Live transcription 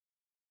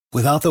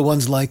Without the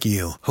ones like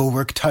you, who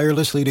work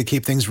tirelessly to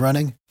keep things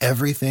running,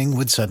 everything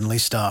would suddenly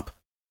stop.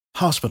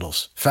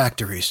 Hospitals,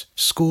 factories,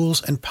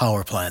 schools, and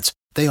power plants,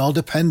 they all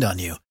depend on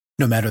you.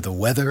 No matter the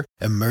weather,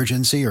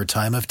 emergency, or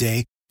time of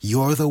day,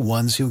 you're the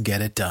ones who get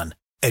it done.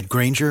 At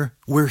Grainger,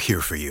 we're here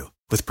for you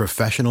with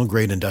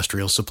professional-grade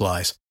industrial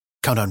supplies.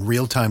 Count on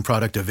real-time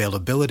product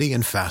availability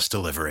and fast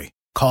delivery.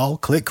 Call,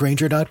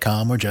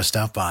 clickgrainger.com, or just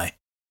stop by.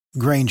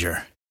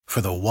 Grainger, for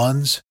the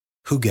ones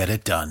who get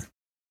it done.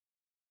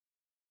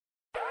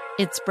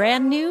 It's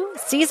brand new,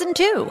 Season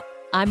 2.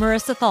 I'm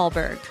Marissa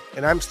Thalberg.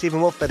 And I'm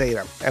Stephen Wolf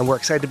Pereira. And we're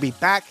excited to be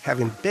back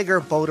having bigger,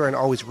 bolder, and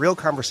always real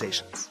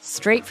conversations.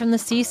 Straight from the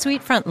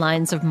C-suite front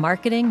lines of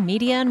marketing,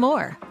 media, and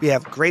more. We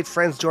have great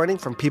friends joining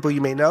from people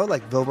you may know,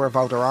 like Wilmer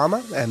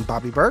Valderrama and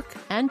Bobby Burke.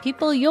 And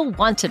people you'll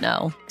want to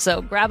know.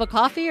 So grab a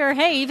coffee or,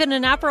 hey, even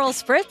an Aperol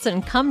Spritz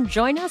and come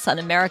join us on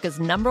America's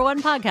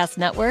 #1 podcast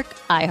network,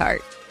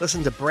 iHeart.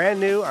 Listen to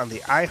Brand New on the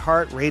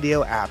iHeart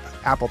Radio app,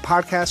 Apple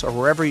Podcasts, or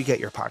wherever you get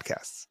your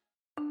podcasts.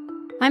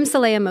 I'm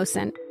Saleha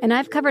Mohsin, and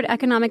I've covered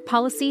economic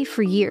policy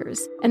for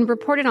years and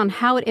reported on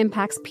how it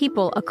impacts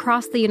people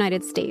across the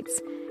United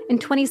States. In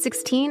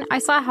 2016, I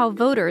saw how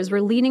voters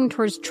were leaning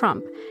towards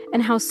Trump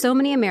and how so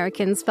many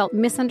Americans felt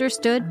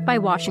misunderstood by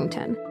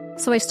Washington.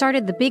 So I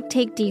started The Big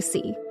Take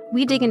DC.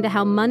 We dig into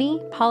how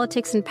money,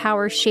 politics, and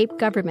power shape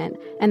government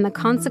and the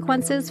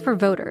consequences for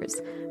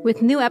voters.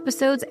 With new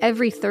episodes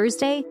every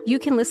Thursday, you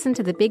can listen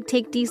to The Big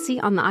Take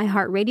DC on the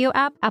iHeartRadio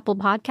app, Apple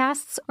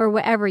Podcasts, or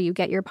wherever you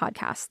get your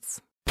podcasts.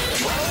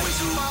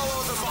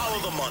 Follow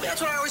the money.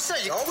 That's what I always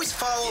say. You always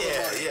follow the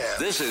money. Yeah.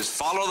 This is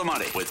Follow the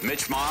Money with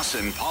Mitch Moss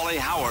and Paulie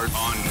Howard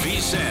on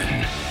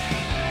VSiN.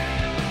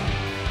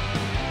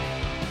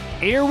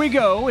 Here we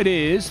go. It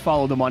is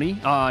Follow the Money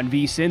on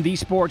VSiN, the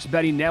sports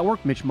betting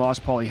network. Mitch Moss,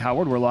 Paulie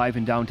Howard. We're live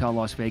in downtown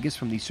Las Vegas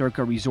from the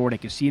Circa Resort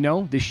and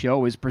Casino. This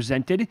show is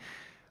presented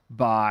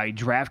by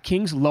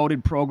DraftKings.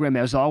 Loaded program,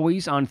 as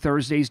always, on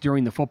Thursdays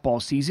during the football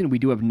season. We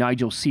do have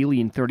Nigel Seeley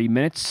in 30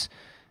 minutes.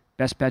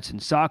 Best bets in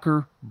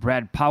soccer,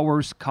 Brad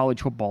Powers,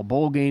 college football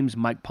bowl games,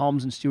 Mike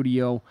Palm's in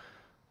studio,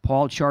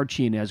 Paul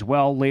Charchian as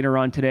well later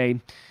on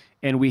today.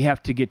 And we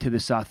have to get to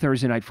this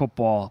Thursday night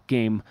football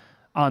game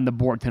on the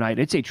board tonight.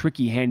 It's a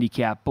tricky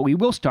handicap, but we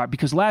will start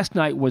because last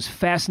night was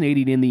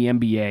fascinating in the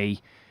NBA.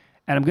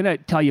 And I'm going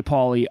to tell you,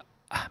 Paulie,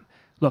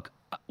 look,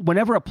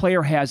 whenever a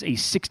player has a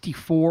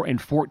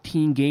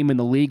 64-14 game in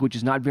the league, which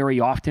is not very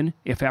often,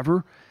 if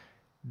ever,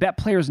 that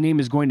player's name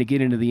is going to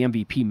get into the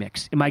MVP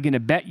mix. Am I going to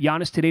bet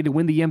Giannis today to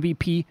win the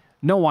MVP?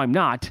 No, I'm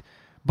not.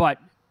 But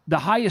the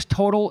highest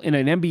total in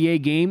an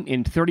NBA game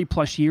in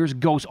 30-plus years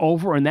goes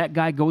over, and that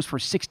guy goes for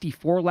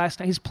 64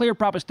 last night. His player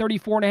prop is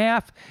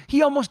 34.5.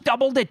 He almost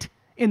doubled it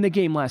in the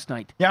game last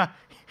night. Yeah,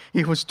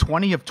 he was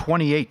 20 of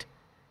 28,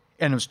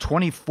 and it was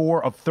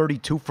 24 of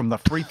 32 from the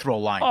free throw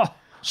line. Oh.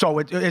 So,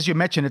 as you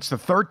mentioned, it's the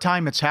third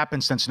time it's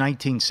happened since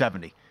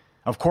 1970.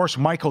 Of course,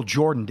 Michael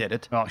Jordan did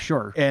it. Oh,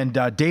 sure. And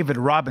David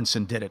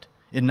Robinson did it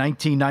in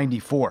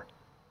 1994.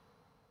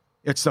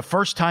 It's the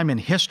first time in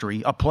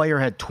history a player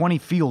had 20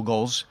 field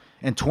goals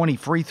and 20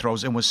 free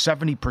throws and was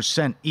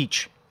 70%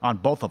 each on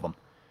both of them.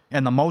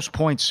 And the most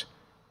points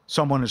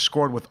someone has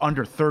scored with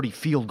under 30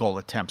 field goal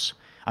attempts.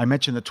 I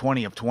mentioned the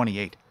 20 of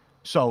 28.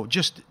 So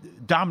just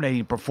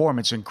dominating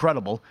performance,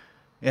 incredible.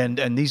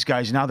 And these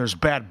guys, now there's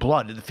bad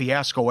blood, the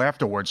fiasco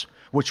afterwards,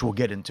 which we'll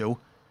get into.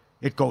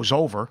 It goes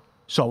over.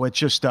 So it's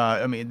just,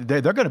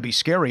 they're going to be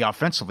scary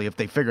offensively if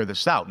they figure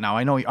this out. Now,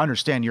 I know you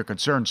understand your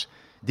concerns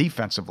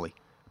defensively,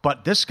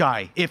 but this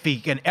guy, if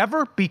he can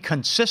ever be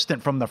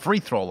consistent from the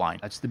free throw line,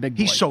 that's the big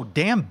boy. He's so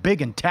damn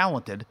big and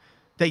talented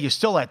that you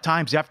still at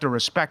times have to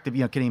respect,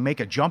 can he make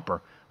a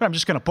jumper? But I'm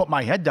just going to put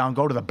my head down,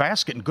 go to the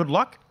basket, and good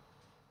luck.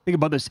 Think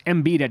about this.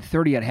 Embiid had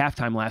 30 at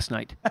halftime last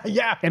night.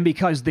 Yeah. And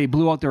because they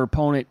blew out their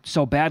opponent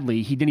so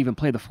badly, he didn't even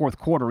play the fourth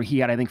quarter. He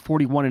had, I think,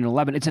 41 and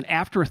 11. It's an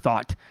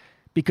afterthought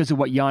because of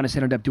what Giannis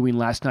ended up doing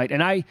last night.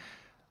 And I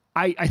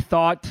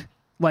thought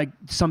like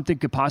something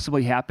could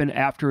possibly happen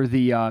after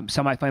the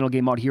semifinal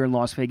game out here in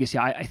Las Vegas.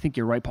 Yeah, I think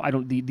you're right.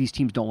 These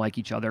teams don't like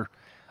each other.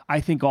 I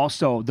think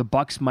also the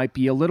Bucks might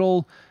be a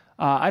little,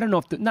 I don't know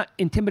if not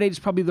intimidated is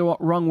probably the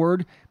wrong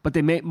word, but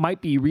they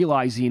might be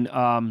realizing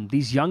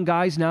these young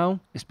guys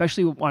now,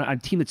 especially on a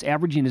team that's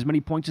averaging as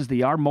many points as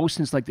they are, most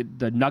since like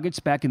the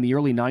Nuggets back in the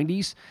early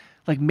 90s,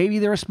 like maybe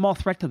they're a small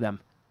threat to them.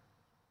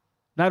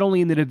 Not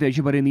only in the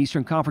division, but in the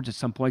Eastern Conference at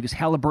some point, because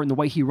Halliburton, the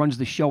way he runs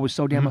the show, is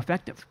so damn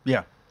effective.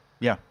 Yeah.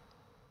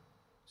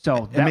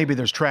 So and maybe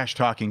there's trash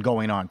talking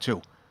going on,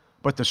 too.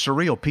 But the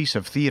surreal piece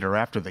of theater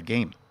after the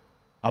game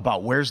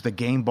about where's the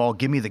game ball,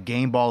 give me the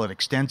game ball, it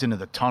extends into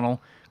the tunnel.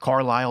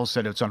 Carlisle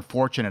said it's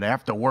unfortunate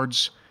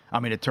afterwards. I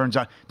mean, it turns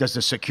out, does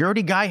the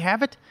security guy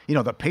have it?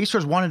 The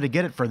Pacers wanted to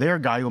get it for their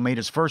guy who made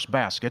his first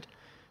basket.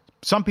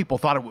 Some people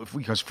thought it was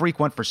because Freak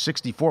went for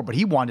 64, but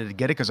he wanted to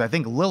get it because I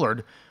think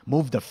Lillard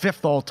moved the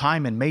fifth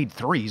all-time and made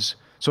threes,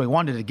 so he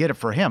wanted to get it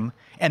for him.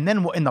 And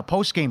then in the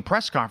post-game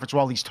press conference,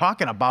 while he's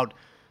talking about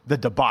the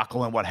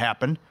debacle and what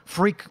happened,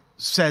 Freak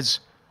says,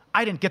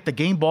 I didn't get the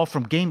game ball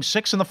from Game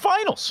 6 in the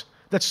finals.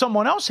 that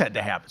someone else had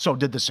to have it. So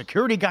did the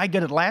security guy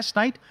get it last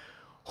night?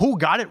 Who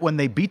got it when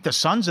they beat the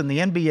Suns in the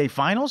NBA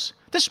Finals?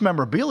 This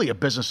memorabilia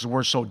business is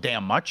worth so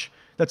damn much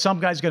that some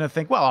guy's going to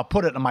think, well, I'll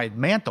put it in my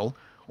mantle,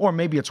 or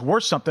maybe it's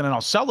worth something and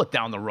I'll sell it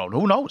down the road.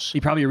 Who knows?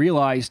 He probably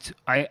realized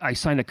I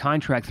signed a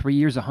contract 3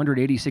 years,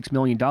 $186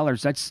 million.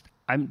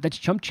 That's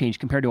chump change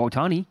compared to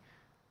Ohtani.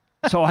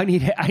 So I need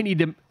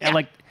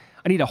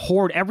to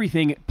hoard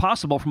everything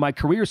possible for my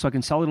career so I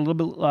can sell it a little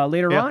bit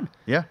later on.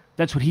 Yeah.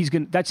 That's what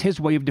that's his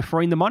way of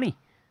deferring the money.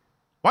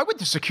 Why would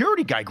the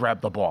security guy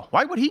grab the ball?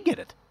 Why would he get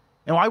it?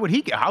 And why would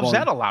he get? How's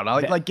that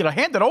allowed?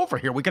 Hand it over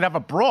here. We could have a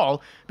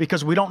brawl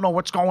because we don't know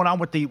what's going on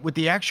with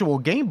the actual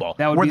game ball.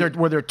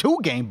 Were there two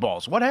game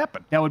balls? What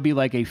happened? That would be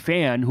like a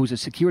fan who's a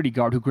security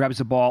guard who grabs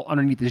the ball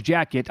underneath his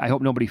jacket. I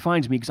hope nobody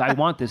finds me because I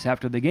want this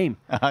after the game.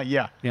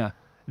 Yeah.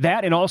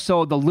 That, and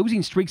also the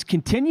losing streaks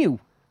continue.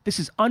 This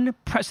is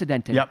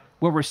unprecedented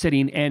where we're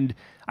sitting. And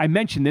I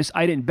mentioned this.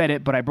 I didn't bet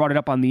it, but I brought it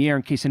up on the air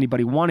in case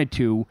anybody wanted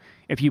to.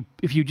 If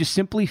you just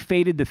simply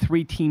faded the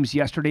three teams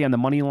yesterday on the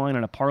money line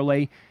on a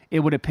parlay, it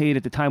would have paid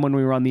at the time when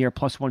we were on the air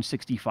plus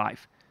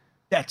 165.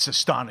 That's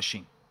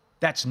astonishing.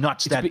 That's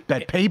nuts. That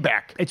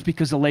payback. It's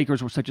because the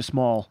Lakers were such a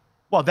small.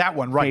 Well, that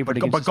one, right.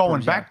 But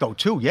going back, though,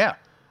 too, yeah.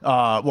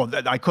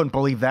 I couldn't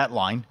believe that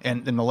line,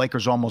 and the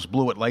Lakers almost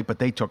blew it late, but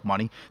they took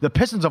money. The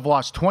Pistons have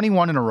lost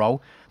 21 in a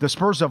row. The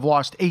Spurs have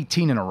lost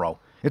 18 in a row.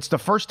 It's the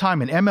first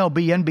time in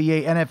MLB,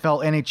 NBA,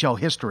 NFL, NHL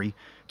history,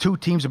 two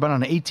teams have been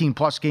on an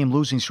 18-plus game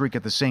losing streak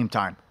at the same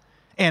time.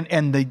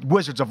 And the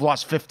Wizards have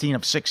lost 15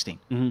 of 16.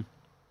 Mm-hmm.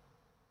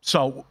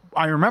 So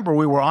I remember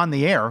we were on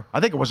the air. I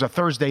think it was a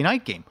Thursday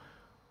night game.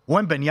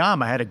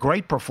 Wembanyama had a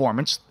great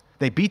performance.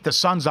 They beat the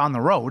Suns on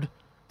the road.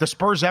 The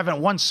Spurs haven't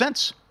won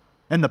since.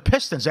 And the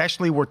Pistons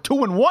actually were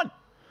 2-1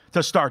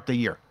 to start the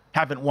year.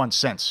 Haven't won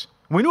since.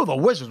 We knew the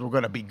Wizards were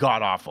going to be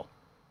god-awful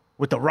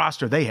with the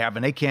roster they have,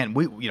 and they can't.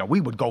 We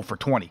would go for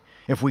 20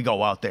 if we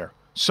go out there.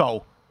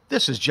 So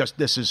this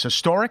is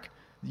historic.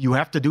 You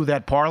have to do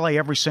that parlay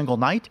every single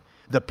night.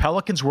 The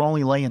Pelicans were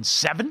only laying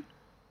 7,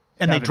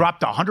 and they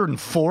dropped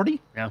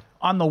 140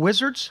 on the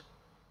Wizards.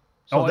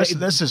 So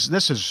this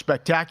is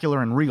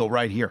spectacular and real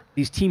right here.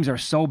 These teams are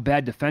so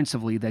bad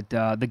defensively that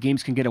the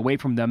games can get away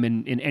from them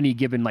in any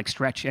given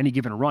stretch, any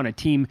given run. A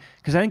team,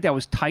 because I think that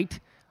was tight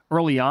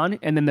early on,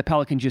 and then the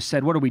Pelicans just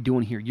said, "What are we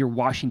doing here? You're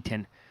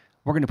Washington.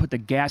 We're going to put the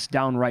gas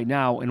down right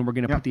now, and we're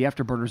going to put the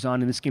afterburners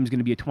on, and this game's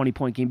going to be a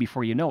 20-point game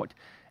before you know it."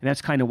 And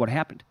that's kind of what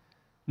happened.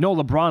 No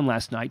LeBron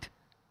last night.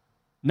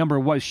 Number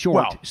was short.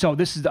 Well, so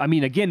this is,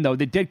 again, though,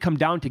 that did come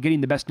down to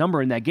getting the best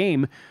number in that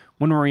game.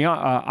 When we were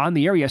on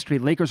the air yesterday,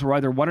 Lakers were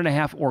either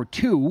 1.5 or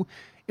 2.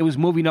 It was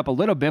moving up a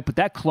little bit, but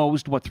that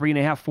closed,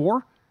 3.5,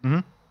 4? Mm-hmm.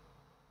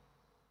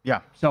 Yeah.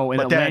 So,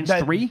 and it lands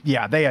 3?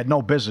 Yeah, they had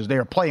no business. They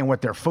were playing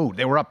with their food.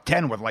 They were up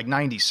 10 with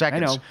 90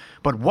 seconds. I know.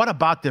 But what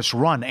about this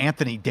run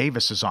Anthony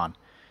Davis is on?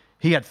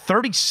 He had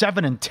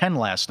 37 and 10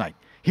 last night.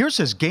 Here's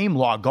his game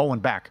log going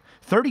back.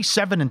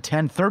 37 and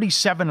 10,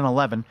 37 and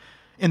 11.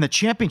 In the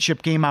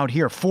championship game out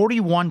here,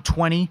 41,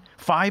 20,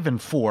 5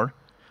 and 4,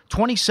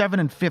 27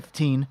 and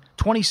 15,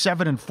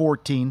 27 and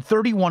 14,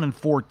 31 and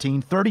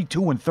 14,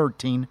 32 and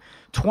 13,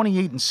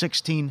 28 and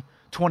 16,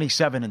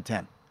 27 and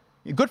 10.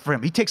 Good for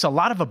him. He takes a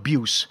lot of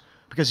abuse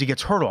because he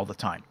gets hurt all the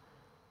time.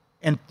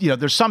 And,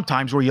 there's some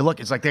times where you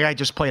look, it's like the guy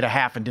just played a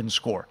half and didn't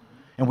score.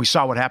 And we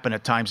saw what happened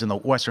at times in the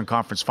Western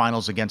Conference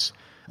Finals against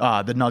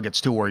the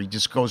Nuggets, too, where he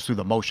just goes through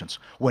the motions.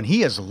 When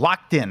he is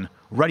locked in,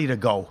 ready to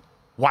go,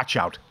 watch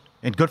out.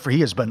 And he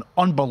has been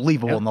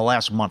unbelievable in the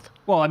last month.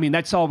 Well,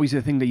 that's always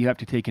the thing that you have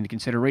to take into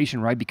consideration,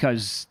 right?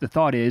 Because the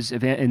thought is,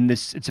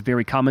 it's a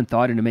very common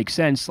thought, and it makes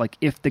sense,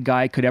 if the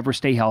guy could ever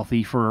stay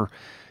healthy for,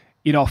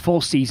 a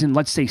full season,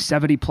 let's say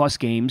 70-plus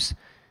games,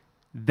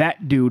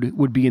 that dude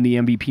would be in the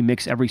MVP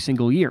mix every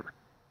single year.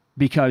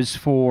 Because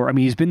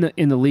he's been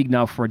in the league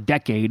now for a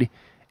decade,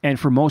 and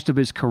for most of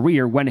his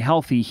career, when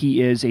healthy,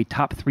 he is a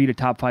top 3 to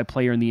top 5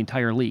 player in the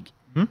entire league.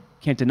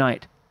 Can't deny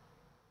it.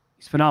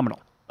 He's phenomenal.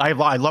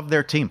 I love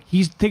their team.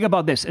 Think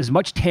about this. As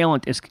much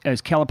talent as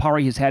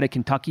Calipari has had at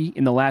Kentucky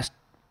in the last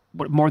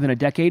more than a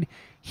decade,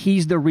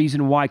 he's the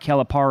reason why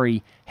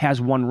Calipari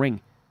has one ring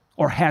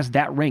or has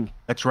that ring.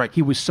 That's right.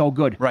 He was so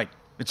good. Right.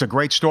 It's a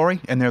great story,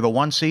 and they're the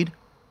 1 seed,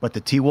 but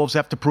the T-Wolves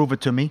have to prove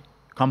it to me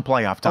come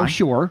playoff time. Oh,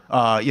 sure.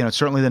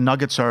 Certainly the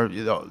Nuggets are,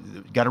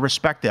 got to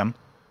respect them,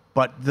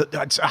 but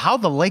that's how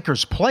the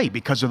Lakers play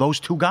because of those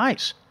two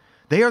guys.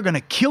 They are going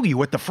to kill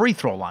you at the free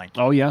throw line.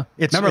 Oh, yeah.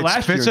 Remember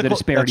last year, the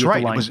disparity That's right.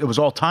 At the line. It was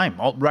all time,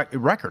 all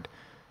record.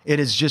 It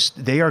is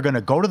just they are going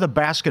to go to the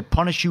basket,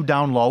 punish you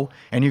down low,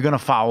 and you're going to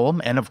foul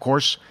them. And, of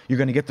course, you're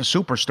going to get the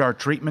superstar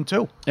treatment,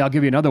 too. I'll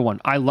give you another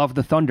one. I love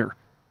the Thunder.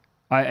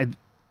 I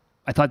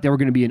thought they were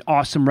going to be an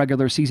awesome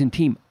regular season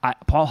team.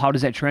 Paul, how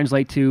does that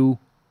translate to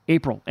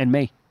April and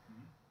May?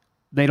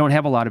 They don't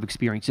have a lot of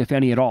experience, if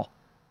any at all.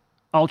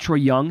 Ultra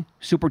young,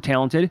 super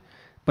talented.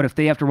 But if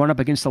they have to run up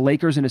against the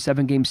Lakers in a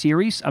 7-game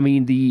series,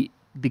 the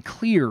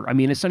clear,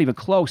 it's not even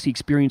close. The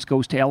experience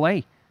goes to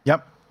L.A.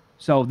 Yep.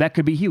 So that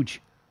could be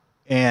huge.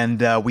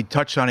 And we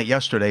touched on it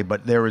yesterday,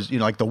 but there is,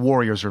 like the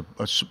Warriors are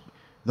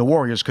the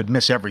Warriors could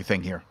miss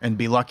everything here and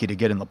be lucky to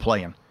get in the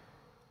play-in.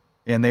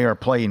 And they are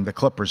playing the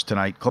Clippers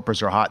tonight.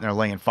 Clippers are hot, and they're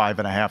laying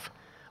 5.5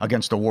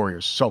 against the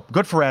Warriors. So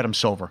good for Adam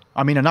Silver.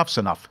 I mean, enough's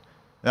enough.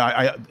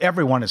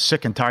 Everyone is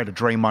sick and tired of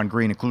Draymond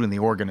Green, including the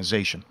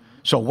organization.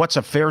 So what's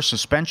a fair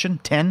suspension?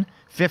 10,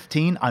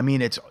 15? I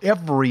mean, it's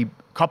every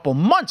couple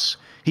months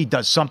he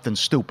does something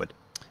stupid.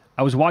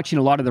 I was watching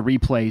a lot of the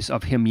replays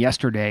of him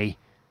yesterday.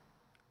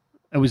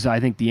 It was, I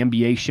think, the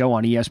NBA show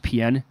on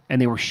ESPN,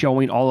 and they were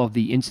showing all of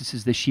the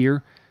instances this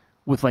year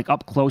with, like,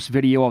 up-close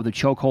video of the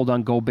chokehold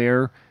on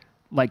Gobert,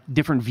 like,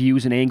 different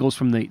views and angles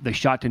from the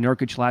shot to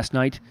Nurkic last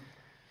night.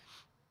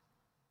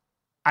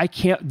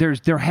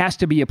 There has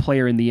to be a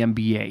player in the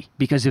NBA,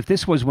 because if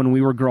this was when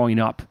we were growing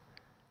up,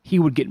 he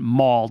would get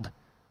mauled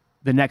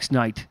the next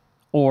night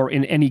or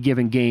in any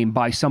given game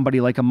by somebody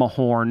like a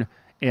Mahorn,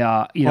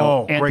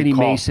 Anthony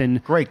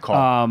Mason. Great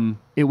call.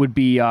 It would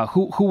be,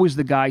 who was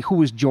the guy, who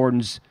was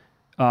Jordan's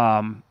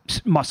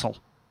muscle?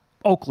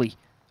 Oakley.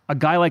 A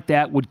guy like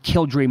that would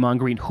kill Draymond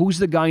Green. Who's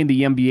the guy in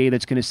the NBA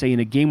that's going to say in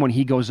a game when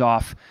he goes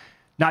off,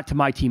 not to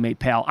my teammate,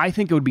 pal? I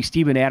think it would be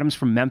Steven Adams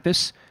from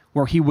Memphis,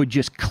 where he would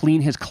just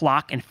clean his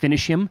clock and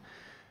finish him,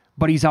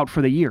 but he's out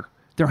for the year.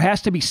 There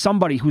has to be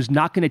somebody who's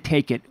not going to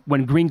take it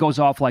when Green goes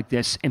off like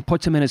this and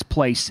puts him in his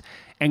place,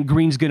 and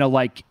Green's going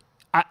to,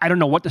 I don't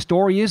know what the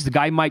story is. The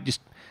guy might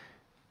just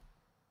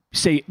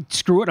say,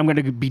 screw it, I'm going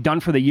to be done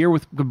for the year,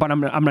 but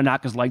I'm going to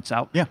knock his lights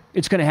out. Yeah.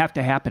 It's going to have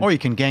to happen. Or you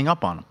can gang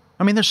up on him.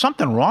 I mean, there's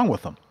something wrong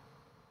with him.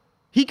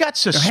 There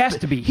has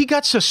to be. He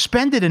got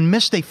suspended and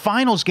missed a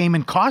finals game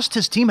and cost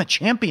his team a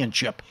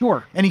championship.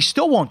 Sure. And he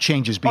still won't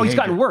change his behavior. Oh, he's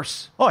gotten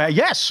worse. Oh,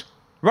 yes.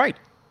 Right.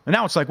 And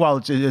now it's like, well,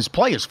 his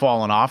play has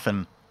fallen off,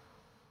 and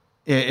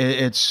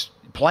it's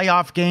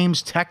playoff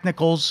games,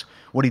 technicals,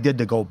 what he did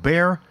to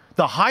Gobert.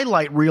 The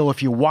highlight reel,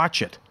 if you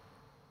watch it,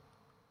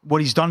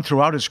 what he's done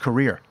throughout his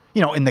career.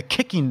 In the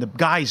kicking the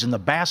guys in the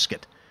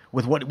basket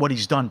with what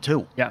he's done,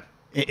 too. Yeah.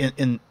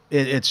 And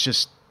it's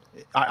just...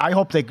 I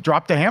hope they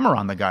drop the hammer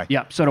on the guy.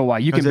 Yeah, so do I.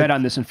 You can bet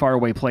on this in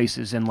faraway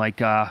places, and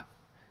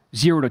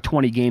 0 to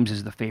 20 games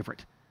is the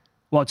favorite.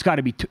 Well, it's going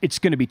to be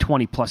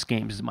 20+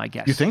 games is my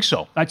guess. You think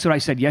so? That's what I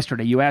said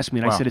yesterday. You asked me,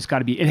 and I said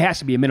it has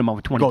to be a minimum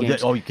of 20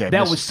 games.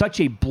 That was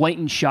such a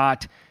blatant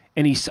shot,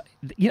 and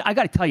I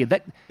got to tell you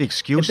that the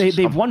excuses.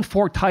 They've won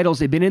 4 titles.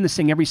 They've been in this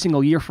thing every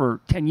single year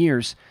for 10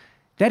 years.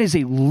 That is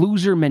a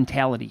loser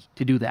mentality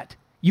to do that.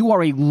 You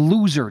are a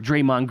loser,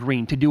 Draymond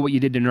Green, to do what you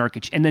did to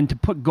Nurkic, and then to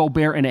put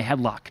Gobert in a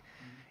headlock.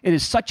 It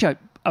is such a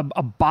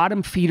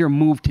bottom feeder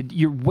move.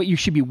 You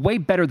should be way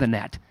better than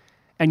that,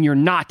 and you're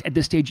not at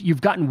this stage.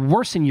 You've gotten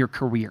worse in your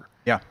career.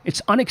 Yeah, it's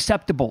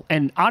unacceptable.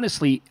 And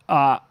honestly,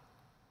 I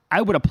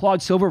would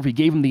applaud Silver if he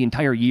gave him the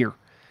entire year,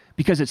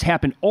 because it's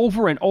happened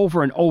over and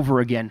over and over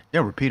again.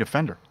 Yeah, repeat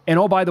offender. And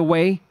oh, by the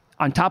way,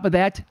 on top of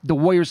that, the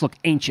Warriors look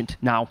ancient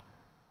now.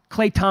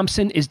 Klay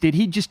Thompson did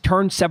he just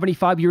turn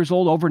 75 years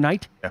old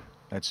overnight? Yeah.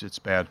 It's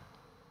bad.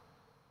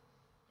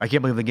 I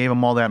can't believe they gave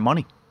him all that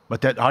money.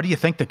 But how do you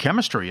think the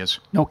chemistry is?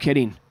 No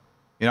kidding.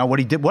 What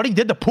he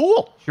did to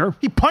Poole. Sure.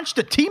 He punched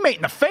a teammate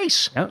in the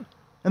face. Yeah.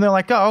 And they're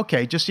like, oh,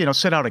 okay, just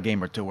sit out a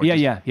game or two.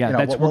 Yeah.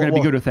 We're going to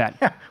be good with that.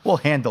 Yeah, we'll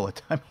handle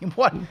it. I mean,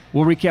 what?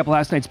 We'll recap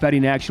last night's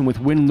betting action with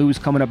win-lose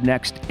coming up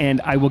next,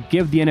 and I will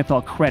give the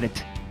NFL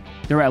credit.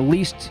 They're at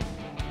least,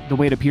 the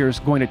way it appears,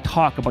 going to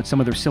talk about some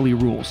of their silly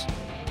rules.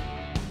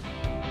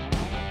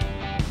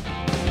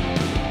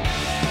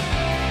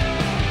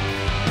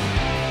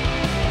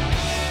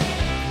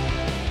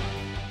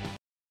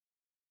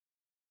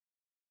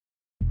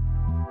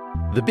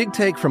 The Big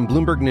Take from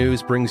Bloomberg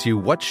News brings you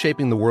what's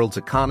shaping the world's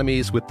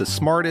economies with the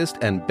smartest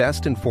and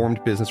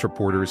best-informed business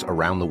reporters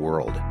around the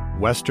world.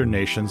 Western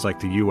nations like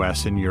the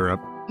U.S. and Europe.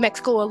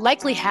 Mexico will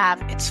likely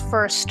have its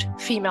first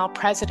female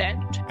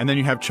president. And then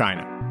you have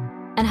China.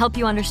 And help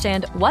you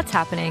understand what's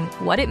happening,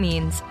 what it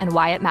means, and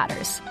why it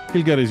matters.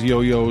 He'll get his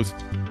yo-yos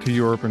to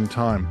Europe in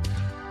time.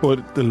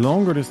 But the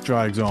longer this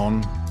drags on,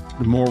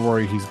 the more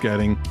worry he's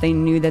getting. They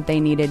knew that they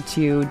needed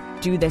to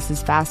do this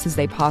as fast as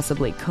they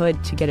possibly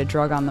could to get a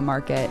drug on the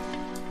market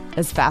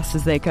as fast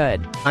as they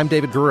could. I'm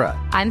David Gura.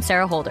 I'm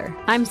Sarah Holder.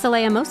 I'm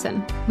Saleha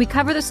Mohsen. We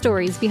cover the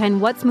stories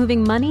behind what's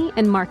moving money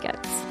and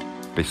markets.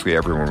 Basically,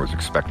 everyone was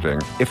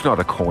expecting, if not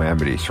a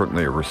calamity,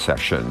 certainly a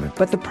recession.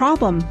 But the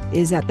problem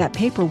is that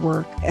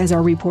paperwork, as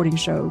our reporting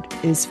showed,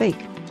 is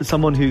fake. As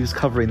someone who's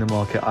covering the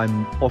market,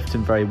 I'm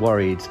often very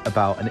worried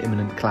about an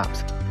imminent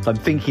collapse. So I'm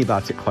thinking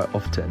about it quite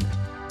often.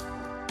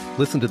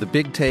 Listen to The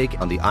Big Take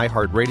on the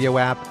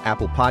iHeartRadio app,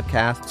 Apple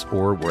Podcasts,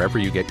 or wherever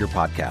you get your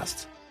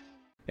podcasts.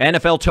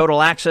 NFL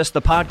Total Access,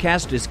 the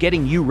podcast, is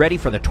getting you ready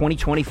for the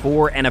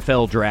 2024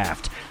 NFL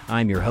Draft.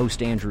 I'm your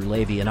host, Andrew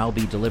Levy, and I'll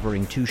be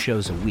delivering 2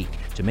 shows a week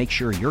to make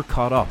sure you're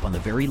caught up on the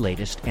very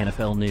latest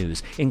NFL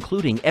news,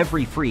 including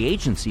every free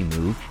agency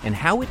move and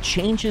how it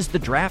changes the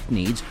draft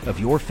needs of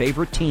your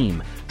favorite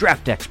team.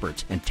 Draft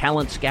experts and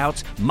talent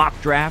scouts, mock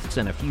drafts,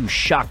 and a few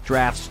shock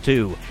drafts,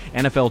 too.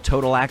 NFL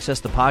Total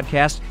Access, the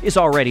podcast, is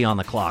already on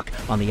the clock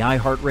on the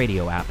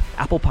iHeartRadio app,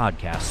 Apple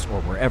Podcasts,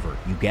 or wherever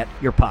you get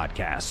your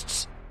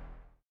podcasts.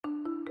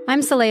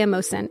 I'm Saleha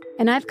Mohsin,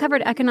 and I've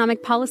covered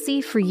economic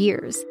policy for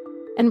years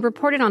and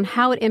reported on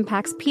how it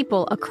impacts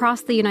people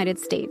across the United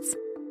States.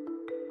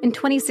 In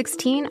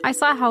 2016, I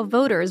saw how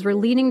voters were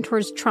leaning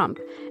towards Trump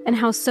and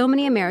how so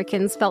many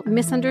Americans felt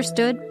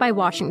misunderstood by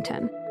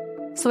Washington.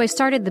 So I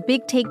started The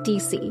Big Take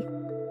DC.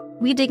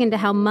 We dig into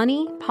how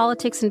money,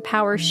 politics, and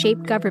power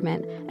shape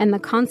government and the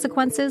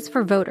consequences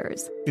for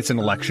voters. It's an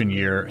election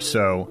year,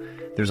 so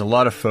there's a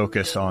lot of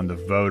focus on the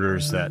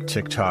voters that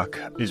TikTok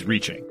is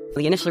reaching.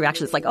 The initial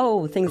reaction is like,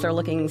 oh, things are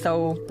looking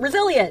so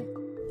resilient.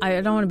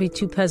 I don't want to be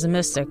too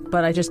pessimistic,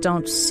 but I just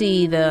don't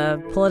see the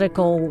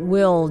political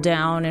will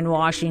down in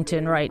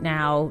Washington right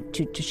now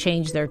to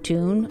change their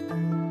tune.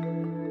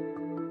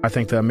 I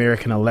think the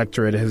American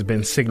electorate has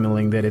been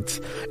signaling that it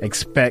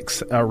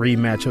expects a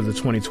rematch of the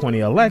 2020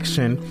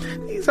 election.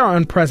 These are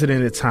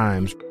unprecedented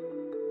times.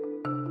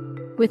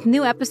 With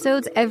new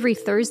episodes every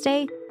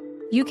Thursday,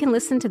 you can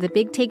listen to The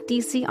Big Take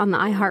DC on the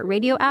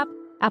iHeartRadio app,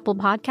 Apple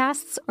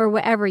Podcasts, or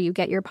wherever you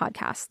get your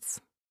podcasts.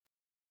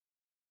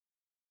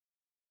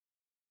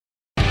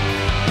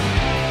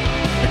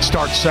 It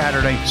starts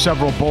Saturday.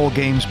 Several bowl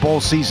games, bowl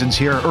seasons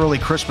here. Early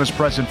Christmas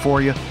present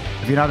for you.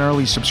 If you're not an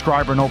early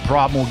subscriber, no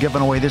problem. We're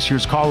giving away this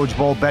year's College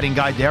Bowl betting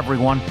guide to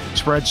everyone.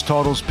 Spreads,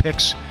 totals,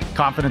 picks,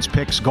 confidence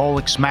picks,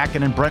 Golick,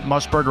 Smackin, and Brent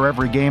Musburger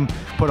every game.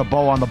 Put a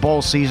bow on the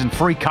bowl season.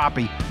 Free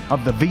copy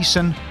of the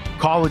VSiN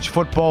College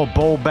Football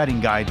Bowl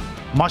betting guide.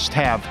 Must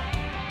have,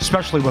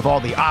 especially with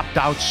all the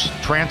opt-outs,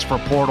 transfer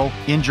portal,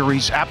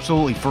 injuries.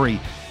 Absolutely free.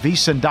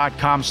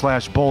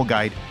 VSiN.com/bowl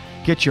guide.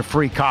 Get your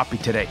free copy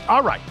today.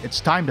 All right,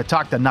 it's time to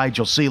talk to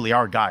Nigel Seeley,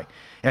 our guy,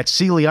 at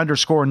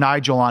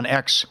Seeley_Nigel on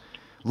X.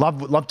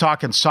 Love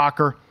talking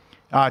soccer,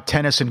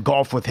 tennis, and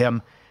golf with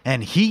him.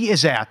 And he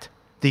is at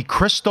the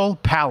Crystal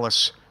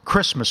Palace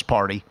Christmas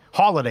party,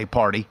 holiday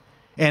party,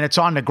 and it's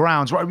on the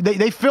grounds.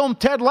 They filmed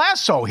Ted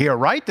Lasso here,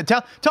 right? To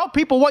tell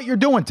people what you're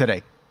doing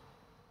today.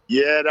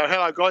 Yeah, no,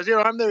 hello, guys. Here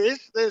I am. There it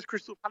is. There's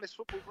Crystal Palace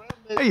football ground.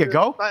 There you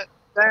go. That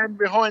stand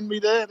behind me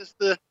there. That's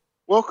the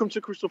welcome to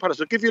Crystal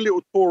Palace. I'll give you a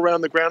little tour around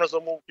the ground as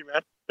I'm walking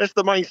around. That's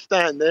the main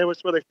stand there.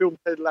 That's where they filmed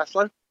Ted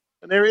Lasso.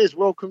 And there it is.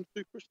 Welcome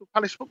to Crystal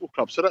Palace Football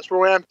Club. So that's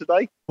where I am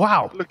today.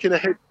 Wow. Looking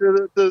ahead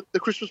to the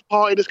Christmas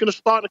party that's going to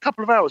start in a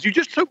couple of hours. You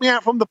just took me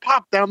out from the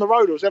pub down the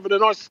road. I was having a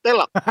nice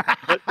Stella.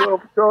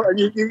 And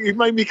you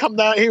made me come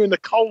down here in the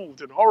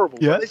cold and horrible.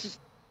 Yeah. This is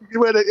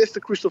where it's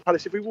the Crystal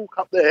Palace. If we walk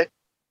up there,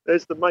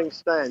 there's the main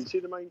stand. See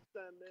the main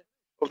stand there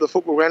of the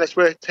football ground? That's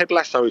where Ted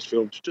Lasso is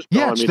filmed. Just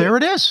yeah, there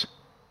it is.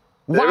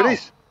 There wow. it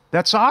is.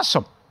 That's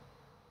awesome.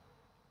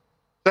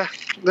 There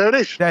it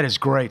is. That is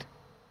great.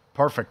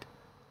 Perfect.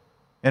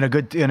 And a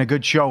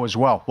good show as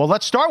well. Well,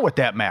 let's start with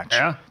that match.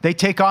 Yeah. They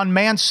take on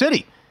Man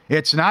City.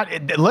 It's not.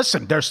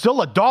 Listen, there's still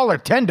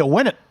 $1.10 to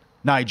win it,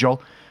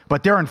 Nigel.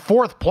 But they're in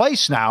fourth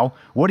place now.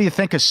 What do you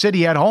think of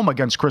City at home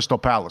against Crystal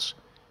Palace?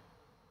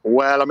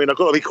 Well, I mean, I've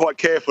got to be quite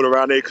careful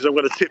around here because I'm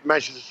going to tip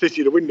Manchester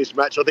City to win this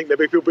match. I think there'll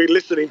be people be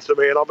listening to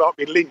me, and I might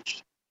be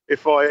lynched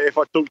if I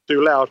talk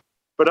too loud.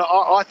 But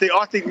I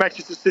think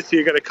Manchester City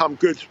are going to come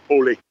good,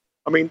 Paulie.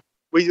 I mean,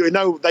 we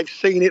know they've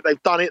seen it,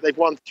 they've done it, they've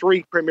won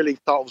 3 Premier League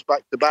titles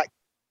back to back.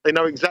 They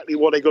know exactly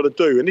what they've got to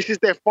do, and this is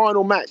their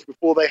final match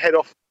before they head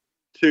off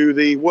to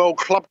the World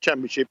Club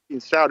Championship in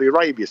Saudi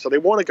Arabia. So they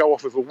want to go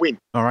off with a win.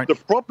 All right. The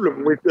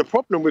problem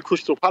with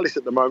Crystal Palace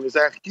at the moment is they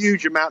have a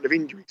huge amount of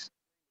injuries.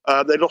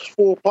 They lost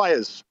 4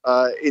 players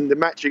in the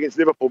match against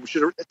Liverpool, which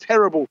is a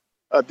terrible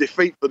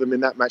defeat for them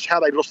in that match.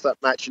 How they lost that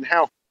match and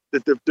how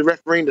the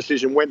refereeing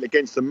decision went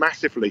against them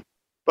massively.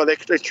 But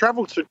they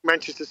travelled to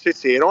Manchester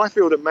City, and I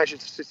feel that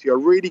Manchester City are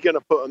really going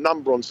to put a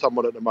number on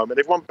someone at the moment.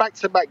 They've won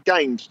back-to-back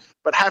games,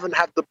 but haven't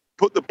had to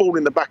put the ball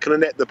in the back of the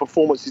net the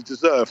performances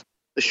deserve.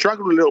 They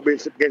struggled a little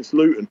bit against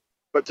Luton,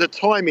 but the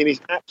timing is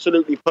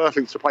absolutely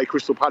perfect to play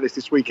Crystal Palace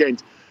this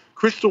weekend.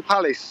 Crystal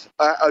Palace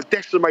are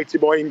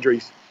decimated by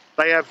injuries.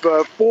 They have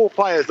 4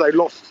 players they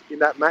lost in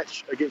that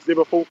match against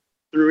Liverpool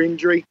through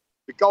injury.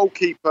 The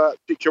goalkeeper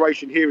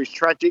situation here is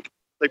tragic.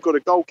 They've got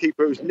a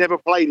goalkeeper who's never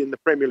played in the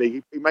Premier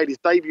League. He made his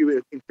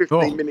debut in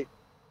 15 minutes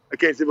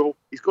against Liverpool.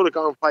 He's got to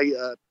go and play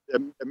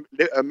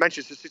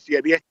Manchester City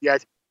at the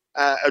Etihad.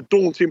 A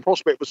daunting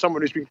prospect for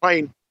someone who's been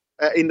playing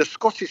in the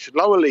Scottish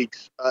lower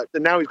leagues.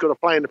 And now he's got to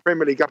play in the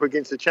Premier League up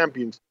against the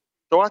champions.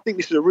 So I think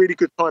this is a really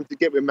good time to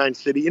get with Man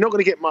City. You're not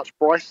going to get much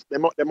price. They're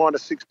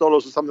minus $6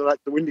 or something like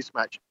that to win this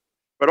match.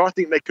 But I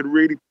think they're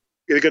going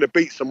to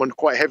beat someone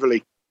quite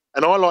heavily.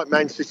 And I like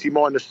Man City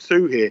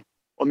 -2 here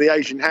on the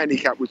Asian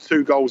handicap with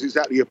 2 goals,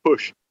 exactly a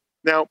push.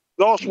 Now,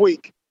 last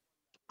week,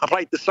 I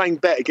played the same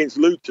bet against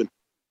Luton,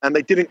 and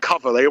they didn't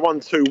cover. They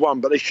won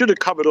 2-1, but they should have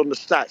covered on the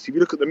stats. If you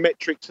look at the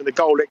metrics and the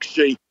goal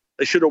XG,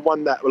 they should have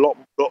won that a lot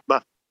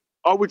more.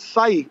 I would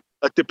say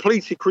a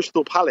depleted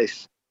Crystal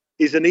Palace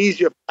is an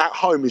easier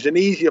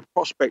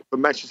prospect for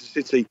Manchester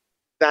City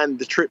than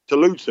the trip to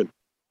Luton.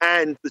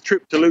 And the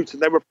trip to Luton,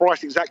 they were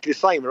priced exactly the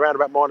same, around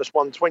about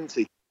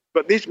 -120.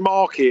 But this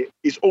market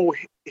is all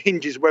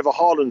hinges whether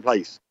Haaland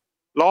plays.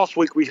 Last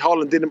week,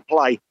 Haaland didn't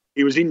play.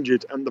 He was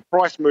injured, and the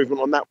price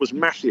movement on that was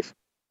massive.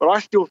 But I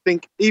still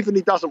think, even if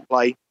he doesn't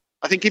play,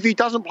 I think if he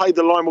doesn't play,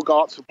 the line will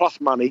go up to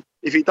plus money.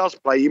 If he does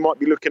play, you might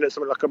be looking at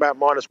something like about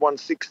minus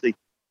 160.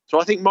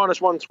 So I think minus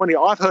 120,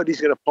 I've heard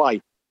he's going to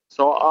play.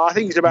 So I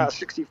think he's about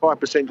a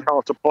 65%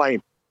 chance of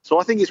playing. So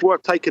I think it's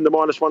worth taking the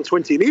minus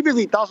 120. And even if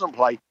he doesn't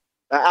play,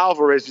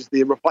 Alvarez is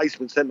the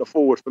replacement centre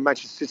forward for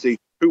Manchester City,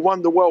 who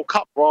won the World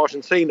Cup for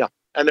Argentina.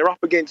 And they're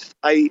up against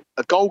a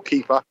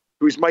goalkeeper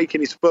who is making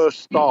his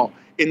first start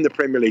in the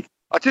Premier League.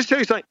 I just tell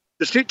you something,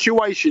 the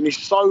situation is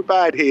so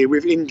bad here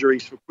with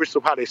injuries for Crystal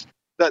Palace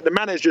that the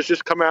manager's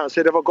just come out and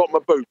said, have I got my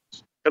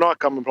boots? Can I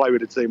come and play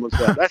with the team on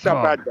Saturday? That's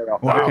how bad they are.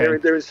 Wow.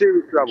 They're in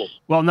serious trouble.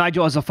 Well,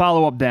 Nigel, as a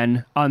follow-up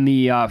then on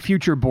the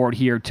future board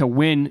here to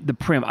win the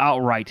Prim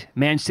outright,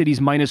 Man City's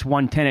minus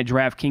 110 at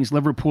DraftKings,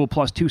 Liverpool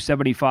plus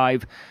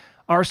 275,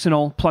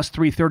 Arsenal plus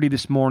 330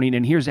 this morning,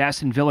 and here's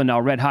Aston Villa now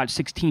red hot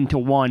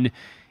 16-1.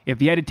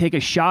 If you had to take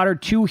a shot or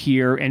two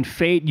here and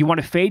fade, you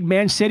want to fade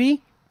Man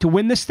City to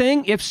win this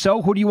thing? If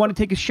so, who do you want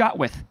to take a shot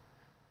with?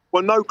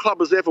 Well, no club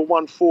has ever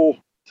won 4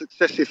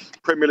 successive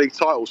Premier League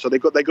titles, so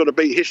they've got to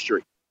beat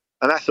history.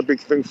 And that's a big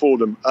thing for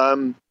them.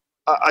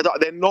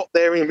 They're not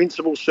their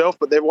invincible self,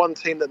 but they're one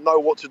team that know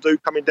what to do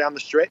coming down the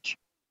stretch.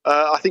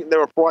 I think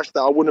they're a price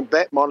that I wouldn't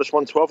bet, minus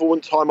 112. I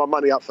wouldn't tie my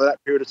money up for that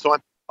period of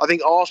time. I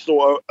think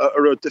Arsenal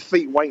are a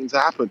defeat waiting to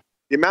happen.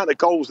 The amount of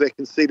goals they're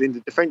conceding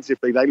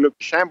defensively, they look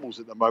shambles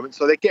at the moment.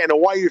 So they're getting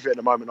away with it at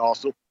the moment,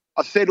 Arsenal.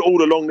 I've said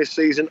all along this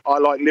season, I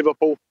like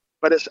Liverpool.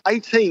 But it's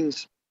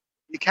 18s,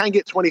 you can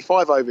get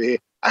 25 over here.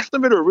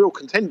 Aston Villa are real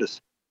contenders.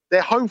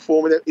 Their home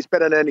form is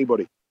better than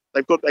anybody.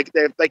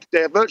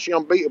 They're virtually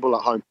unbeatable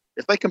at home.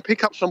 If they can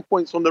pick up some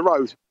points on the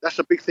road, that's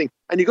a big thing.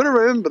 And you've got to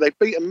remember, they've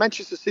beaten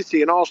Manchester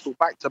City and Arsenal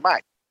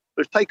back-to-back.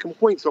 They've taken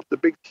points off the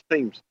big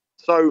teams.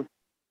 So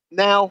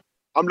now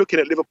I'm looking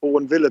at Liverpool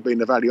and Villa being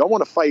the value. I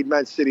want to fade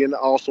Man City and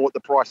Arsenal at the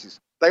prices.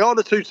 They are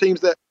the two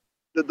teams that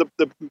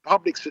the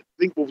public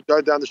think will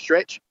go down the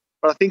stretch.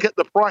 But I think at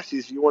the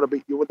prices,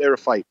 they're a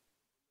fade.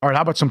 All right,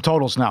 how about some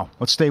totals now?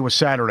 Let's stay with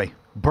Saturday.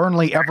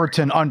 Burnley,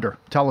 Everton under.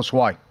 Tell us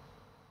why.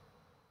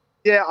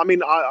 Yeah, I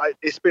mean,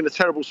 it's been a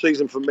terrible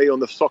season for me on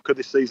the soccer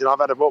this season. I've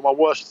had about my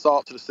worst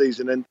start to the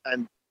season,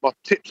 and my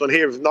tips on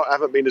here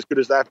haven't been as good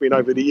as they have been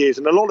over the years.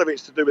 And a lot of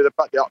it's to do with the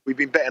fact that we've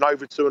been betting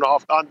under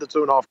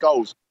 2.5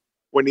 goals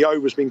when the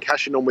over's been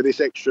cashing on with this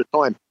extra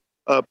time.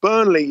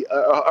 Burnley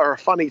are a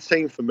funny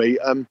team for me.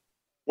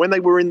 When they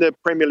were in the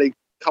Premier League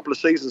a couple of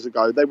seasons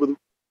ago, they were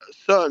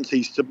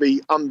certainties to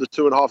be under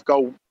 2.5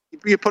 goal.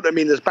 You put them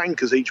in as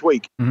bankers each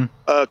week.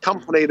 Mm-hmm.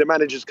 Company, the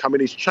manager's come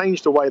in, he's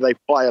changed the way they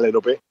play a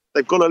little bit.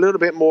 They've gone a little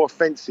bit more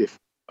offensive.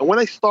 And when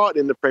they started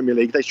in the Premier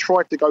League, they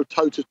tried to go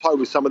toe-to-toe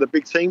with some of the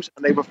big teams,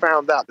 and they were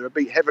found out. They were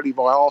beat heavily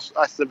by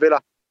Aston Villa.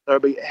 They were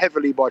beat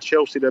heavily by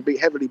Chelsea. They were beat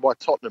heavily by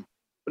Tottenham.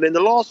 But in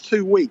the last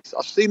 2 weeks,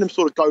 I've seen them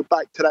sort of go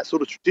back to that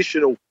sort of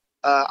traditional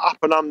up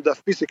and under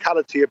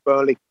physicality of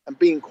Burnley and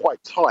being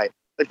quite tight.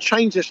 They've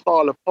changed their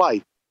style of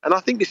play. And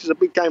I think this is a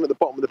big game at the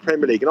bottom of the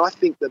Premier League, and I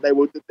think that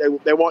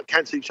they might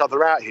cancel each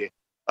other out here.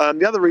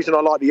 The other reason I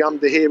like the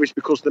under here is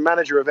because the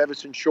manager of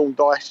Everton, Sean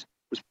Dyche,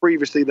 was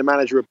previously the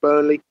manager of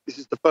Burnley. This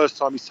is the first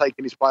time he's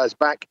taken his players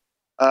back,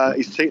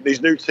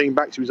 his new team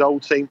back to his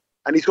old team.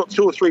 And he's got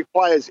 2 or 3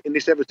 players in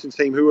this Everton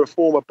team who are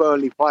former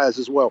Burnley players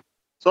as well.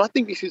 So I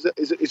think this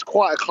is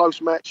quite a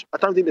close match. I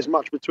don't think there's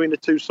much between the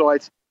two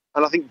sides.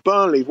 And I think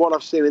Burnley, what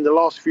I've seen in the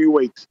last few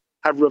weeks,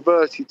 have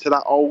reverted to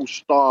that old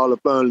style of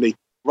Burnley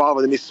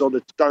rather than this sort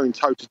of going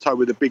toe-to-toe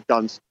with the big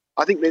guns.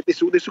 I think that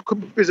this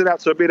could fizzle out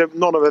to a bit of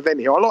non-event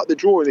here. I like the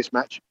draw in this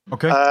match.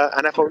 Okay.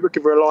 And if I'm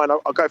looking for a line,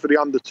 I'll go for the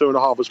under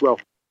 2.5 as well.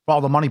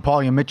 Follow the Money,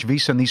 Paulie and Mitch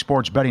VSiN, the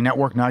Sports Betting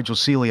Network. Nigel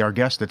Seeley, our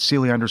guest, at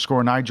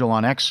Seeley_Nigel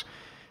on X.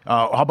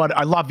 How about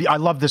I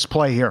love this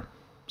play here.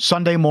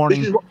 Sunday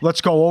morning,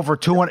 let's go over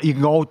 2. You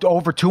can go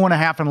over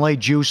 2.5 and lay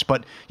juice,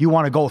 but you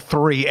want to go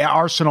 3.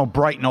 Arsenal,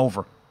 Brighton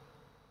over.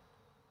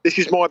 This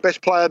is my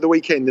best player of the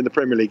weekend in the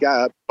Premier League.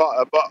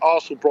 But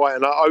Arsenal,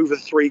 Brighton are over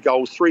 3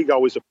 goals. 3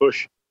 goals is a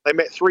push. They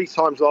met 3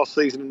 times last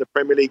season in the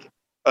Premier League.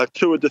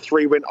 2 of the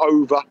 3 went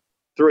over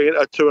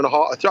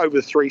 2.5,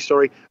 over 3,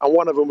 sorry, and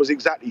one of them was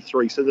exactly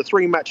 3. So the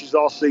 3 matches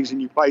last season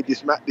you played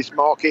this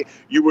market,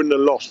 you wouldn't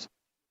have lost.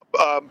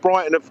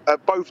 Brighton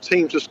both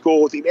teams have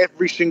scored in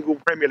every single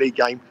Premier League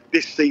game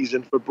this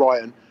season for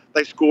Brighton.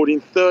 They've scored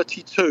in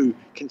 32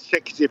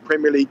 consecutive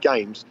Premier League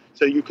games.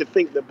 So you could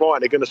think that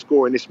Brighton are going to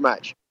score in this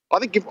match. I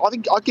think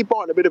I'd give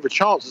Brighton a bit of a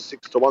chance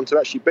at 6-1 to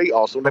actually beat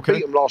Arsenal. They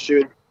beat them last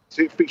year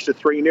and fixed a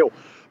 3-0.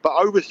 But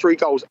over 3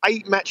 goals,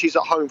 8 matches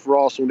at home for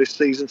Arsenal this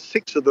season.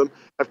 6 of them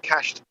have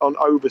cashed on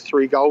over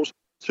 3 goals.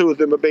 2 of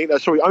them have been,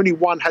 only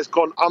 1 has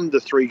gone under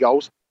 3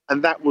 goals,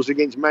 and that was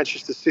against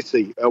Manchester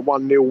City, a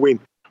 1-0 win.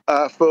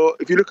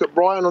 If you look at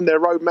Brighton on their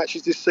road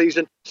matches this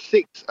season,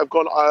 6 have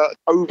gone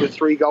over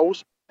 3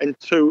 goals and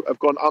 2 have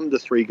gone under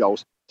 3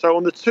 goals. So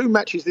on the 2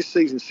 matches this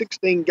season,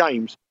 16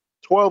 games,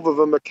 12 of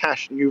them are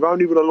cashed, and you've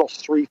only got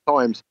lost 3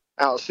 times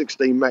out of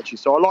 16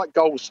 matches. So I like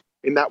goals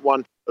in that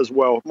one as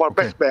well. My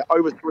best bet,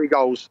 over 3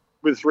 goals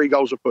with 3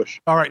 goals a push.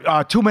 All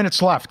right, 2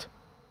 minutes left.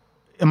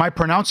 Am I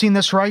pronouncing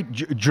this right?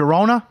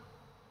 Girona?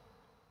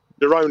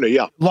 Girona,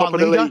 yeah. La Top of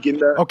the Liga? league in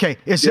the, Okay,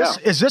 is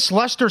this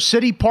Leicester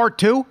City part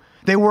 2?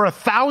 They were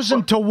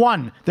 1,000 to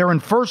 1. They're in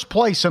first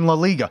place in La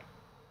Liga.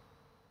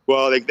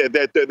 Well,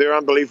 they're an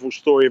unbelievable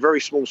story. A very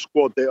small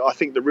squad. I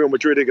think the Real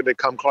Madrid are going to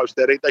come close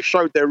there. They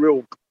showed their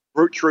real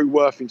true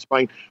worth in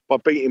Spain by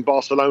beating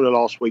Barcelona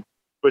last week.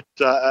 But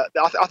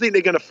I think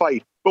they're going to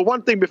fade. But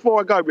one thing before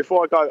I go,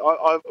 I've got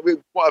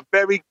a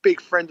very big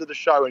friend of the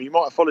show, and he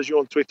might have followed you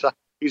on Twitter.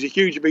 He's a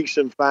huge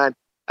VSiN fan,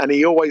 and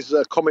he always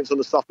comments on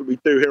the stuff that we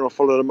do here on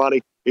Follow the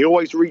Money. He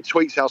always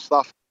retweets our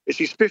stuff. It's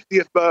his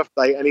 50th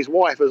birthday, and his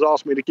wife has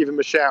asked me to give him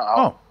a shout-out.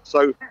 Oh.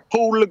 So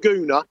Paul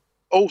Laguna,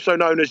 also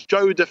known as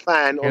Joe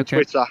DeFan on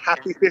Twitter,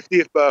 happy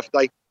 50th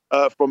birthday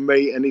from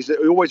me. And he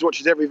always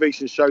watches every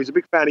VSiN show. He's a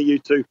big fan of you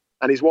two.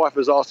 And his wife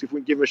has asked if we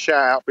can give him a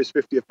shout-out for his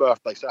 50th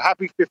birthday. So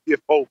happy 50th,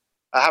 Paul.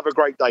 Have a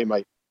great day,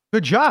 mate.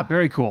 Good job.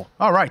 Very cool.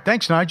 All right.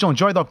 Thanks, Nigel.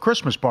 Enjoy the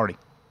Christmas party.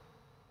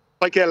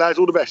 Take care, lads.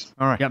 All the best.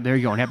 All right. Yep, there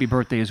you go. And happy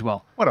birthday as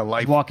well. What a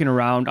life. Walking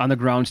around on the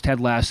grounds, Ted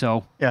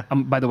Lasso. Yeah.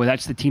 By the way,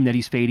 that's the team that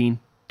he's fading.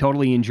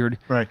 Totally injured.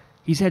 Right.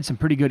 He's had some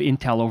pretty good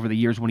intel over the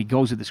years when he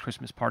goes to this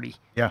Christmas party.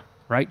 Yeah.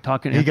 Right?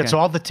 He gets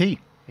all the tea.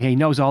 Yeah, he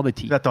knows all the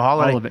tea. At the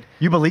holiday. All of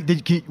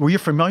it. Were you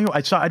familiar?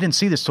 I didn't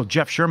see this till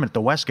Jeff Sherman at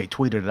the Westgate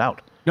tweeted it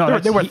out. No,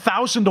 they were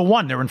 1,000 to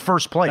 1. They're in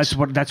first place.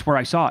 That's where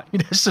I saw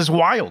it. This is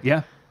wild.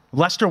 Yeah.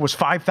 Leicester was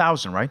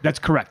 5,000, right? That's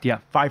correct, yeah.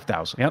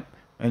 5,000. Yep.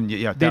 And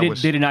yeah, they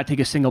did not take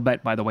a single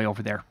bet, by the way,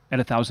 over there at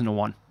 1,000 to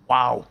 1.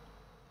 Wow.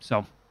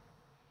 So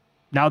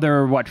now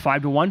they're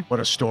 5 to 1? What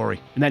a story.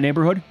 In that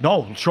neighborhood?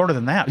 No, shorter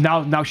than that.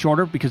 Now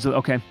shorter because of,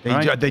 okay.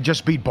 They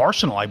just beat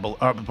Barcelona,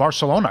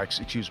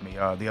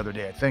 the other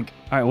day, I think.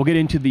 All right, we'll get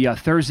into the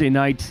Thursday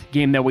night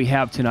game that we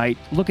have tonight.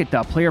 Look at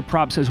the player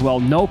props as well.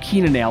 No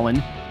Keenan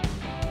Allen.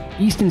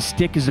 Easton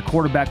Stick is the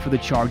quarterback for the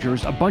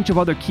Chargers. A bunch of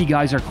other key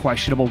guys are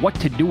questionable. What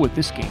to do with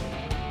this game?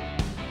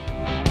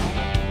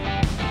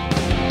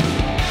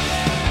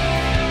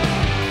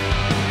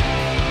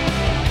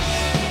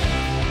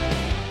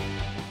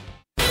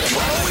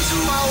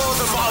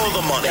 Follow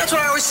the money. That's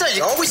what I always say.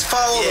 You always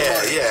follow the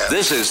money. Yeah.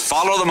 This is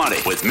Follow the Money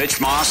with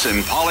Mitch Moss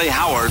and Paulie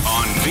Howard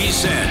on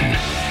VSiN.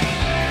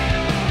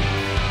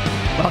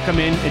 Welcome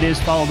in. It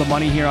is Follow the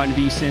Money here on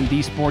VSiN,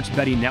 the Sports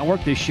Betting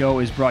Network. This show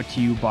is brought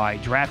to you by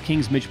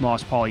DraftKings. Mitch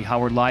Moss, Paulie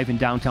Howard, live in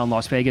downtown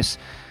Las Vegas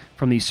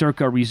from the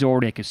Circa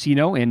Resort and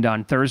Casino. And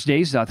on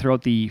Thursdays,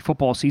 throughout the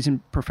football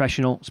season,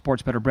 professional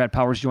sports bettor Brad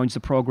Powers joins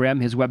the program.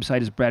 His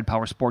website is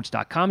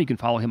bradpowersports.com. You can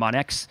follow him on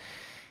X.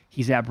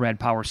 He's at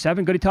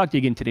BradPower7. Good to talk to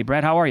you again today.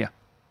 Brad, how are you?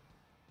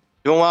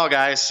 Doing well,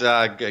 guys.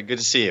 Good to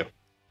see you.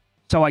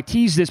 So I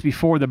teased this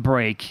before the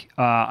break.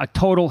 A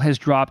total has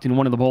dropped in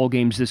one of the bowl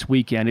games this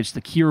weekend. It's the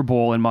Cure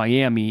Bowl in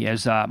Miami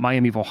as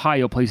Miami of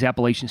Ohio plays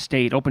Appalachian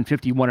State. Open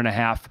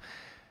 51.5,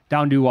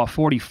 down to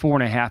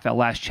 44.5 at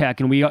last check.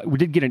 And we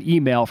did get an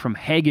email from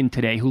Hagen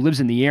today, who lives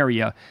in the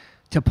area,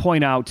 to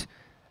point out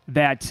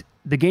that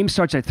the game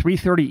starts at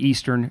 3:30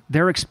 Eastern.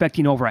 They're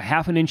expecting over a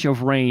half an inch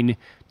of rain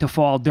to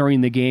fall during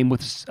the game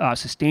with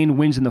sustained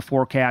winds in the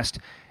forecast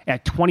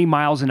at 20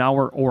 miles an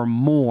hour or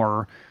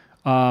more.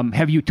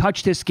 Have you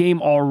touched this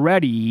game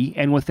already?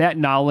 And with that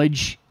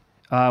knowledge,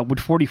 would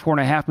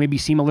 44.5 maybe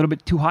seem a little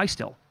bit too high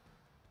still?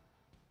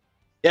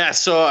 Yeah,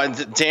 so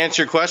to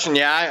answer your question,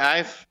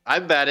 yeah,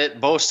 I've bet it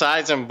both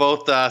sides and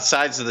both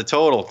sides of the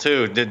total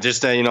too.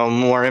 Just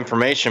more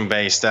information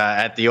based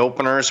at the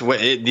openers.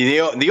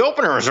 The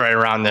opener was right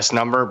around this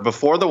number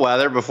before the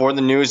weather, before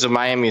the news of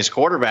Miami's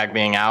quarterback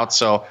being out.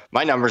 So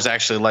my number's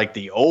actually like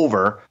the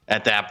over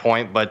at that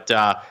point. But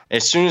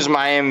as soon as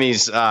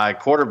Miami's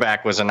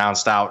quarterback was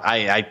announced out,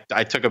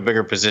 I took a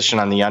bigger position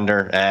on the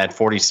under at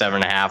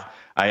 47.5.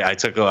 I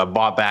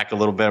bought back a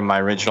little bit of my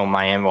original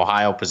Miami,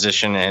 Ohio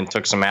position and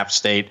took some App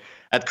State.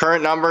 At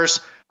current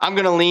numbers, I'm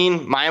going to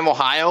lean Miami,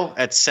 Ohio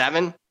at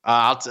 7.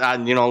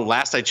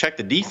 Last I checked,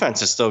 the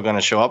defense is still going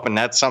to show up, and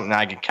that's something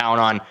I can count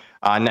on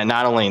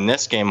not only in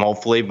this game,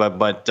 hopefully,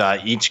 but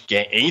each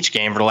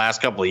game for the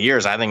last couple of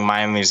years. I think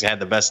Miami's had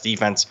the best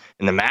defense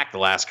in the MAC the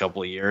last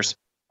couple of years.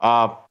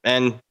 Well,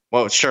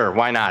 sure,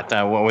 why not?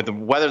 With the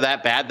weather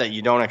that bad that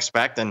you don't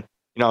expect, and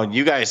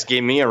you guys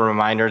gave me a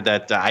reminder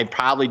that I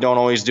probably don't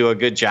always do a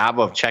good job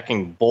of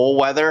checking bowl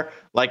weather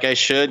like I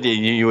should.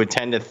 You would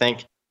tend to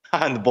think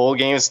on the bowl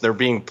games they're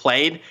being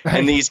played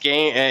in these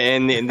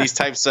in these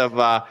types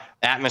of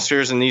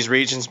atmospheres in these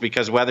regions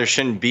because weather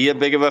shouldn't be a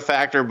big of a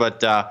factor.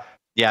 But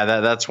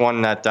that's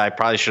one that I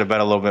probably should have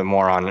bet a little bit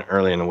more on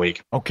early in the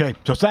week. Okay,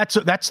 so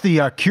that's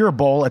the Cure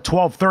Bowl at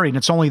 12:30, and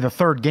it's only the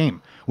third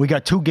game. We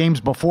got 2 games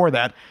before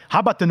that. How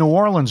about the New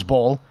Orleans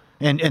Bowl?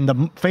 And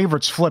the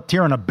favorites flipped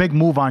here on a big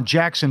move on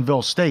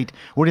Jacksonville State.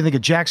 What do you think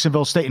of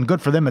Jacksonville State? And good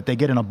for them that they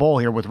get in a bowl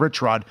here with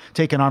Rich Rod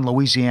taking on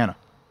Louisiana.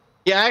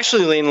 Yeah, I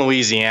actually lean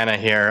Louisiana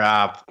here.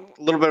 A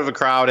little bit of a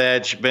crowd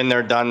edge. Been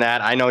there, done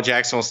that. I know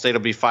Jacksonville State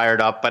will be fired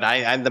up, but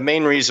the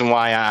main reason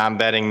why I'm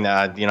betting,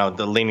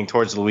 the leaning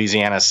towards the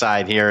Louisiana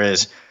side here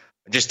is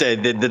just the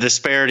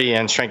disparity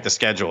and strength of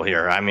schedule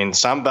here. I mean,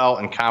 Sun Belt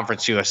and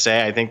Conference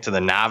USA, I think to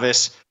the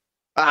novice,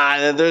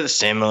 They're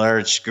similar.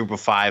 It's group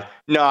of 5.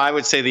 No, I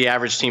would say the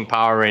average team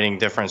power rating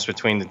difference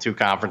between the two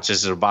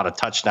conferences is about a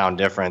touchdown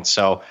difference.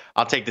 So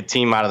I'll take the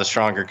team out of the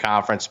stronger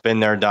conference. Been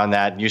there, done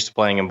that. Used to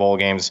playing in bowl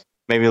games.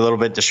 Maybe a little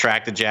bit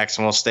distracted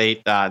Jacksonville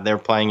State. They're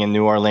playing in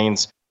New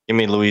Orleans. Give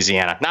me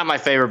Louisiana. Not my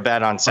favorite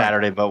bet on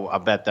Saturday, but a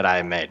bet that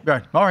I made.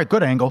 Right. All right,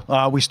 good angle.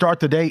 We start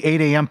the day,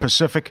 8 a.m.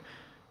 Pacific.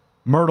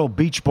 Myrtle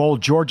Beach Bowl,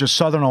 Georgia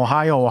Southern,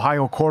 Ohio.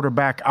 Ohio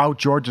quarterback out.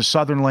 Georgia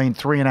Southern lane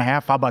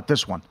 3.5. How about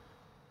this one?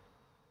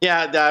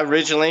 Yeah,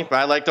 originally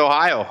I liked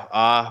Ohio.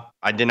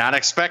 I did not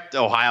expect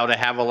Ohio to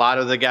have a lot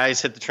of the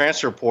guys hit the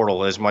transfer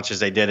portal as much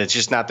as they did. It's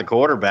just not the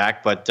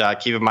quarterback, but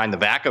keep in mind the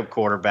backup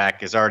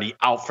quarterback is already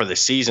out for the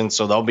season,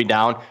 so they'll be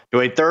down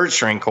to a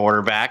third-string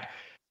quarterback.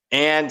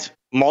 And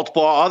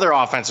multiple other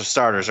offensive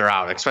starters are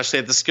out, especially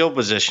at the skill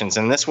positions.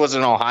 And this was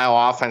an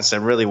Ohio offense that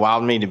really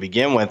wowed me to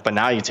begin with, but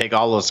now you take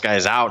all those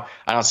guys out,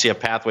 I don't see a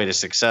pathway to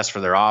success for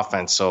their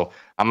offense. So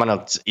I'm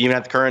going to, even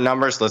at the current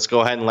numbers, let's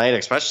go ahead and lay it,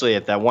 especially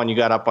at that one you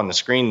got up on the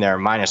screen there,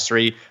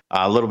 -3,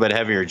 a little bit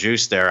heavier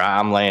juice there.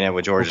 I'm laying it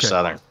with Georgia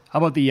Southern. How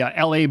about the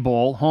LA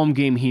Bowl, home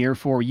game here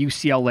for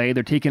UCLA?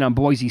 They're taking on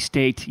Boise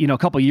State. You know, a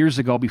couple of years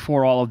ago,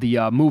 before all of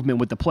the movement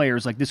with the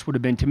players, like this would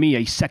have been, to me,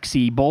 a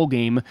sexy bowl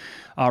game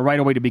right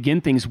away to begin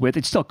things with.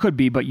 It still could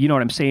be, but you know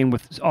what I'm saying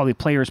with all the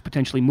players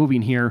potentially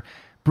moving here.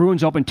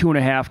 Bruins open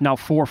 2.5, now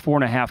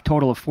 4.5,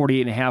 total of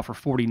 48.5 or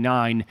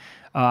 49.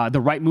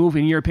 The right move,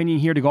 in your opinion,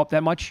 here to go up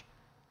that much?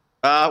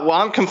 Well,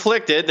 I'm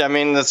conflicted. I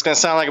mean, that's going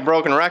to sound like a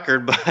broken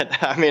record,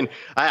 but I mean,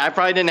 I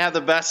probably didn't have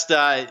the best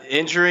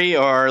injury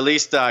or at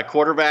least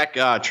quarterback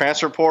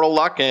transfer portal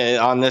luck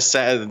on this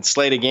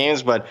slate of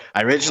games, but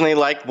I originally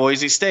liked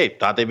Boise State.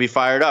 Thought they'd be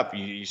fired up.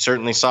 You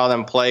certainly saw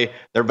them play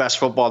their best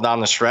football down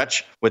the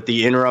stretch with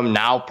the interim,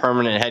 now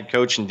permanent head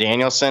coach in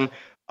Danielson.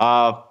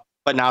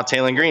 But now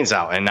Taylor Green's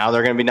out, and now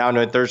they're going to be down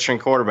to a third-string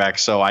quarterback,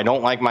 so I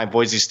don't like my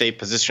Boise State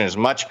position as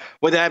much.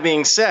 With that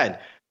being said,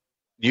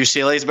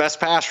 UCLA's best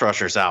pass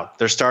rusher's out.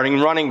 Their starting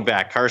running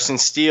back, Carson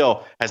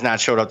Steele, has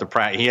not showed up to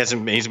practice.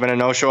 He's been a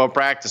no-show at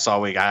practice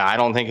all week. I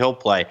don't think he'll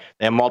play.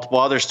 They have multiple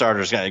other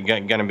starters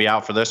going to be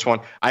out for this one.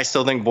 I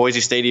still think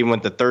Boise State, even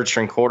with the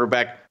third-string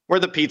quarterback, we're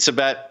the pizza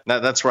bet.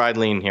 That's where I'd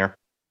lean here.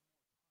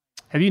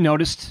 Have you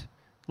noticed,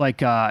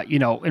 like,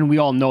 and we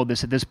all know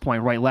this at this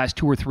point, right? Last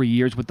 2 or 3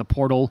 years with the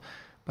portal,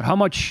 but how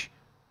much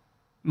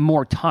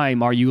more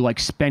time are you, like,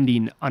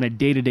 spending on a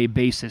day-to-day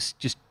basis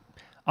just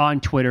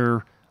on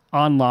Twitter,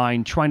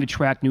 online, trying to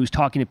track news,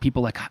 talking to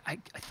people like, I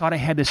thought I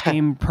had this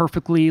game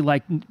perfectly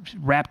like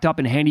wrapped up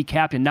and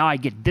handicapped, and now I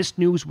get this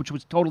news, which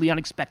was totally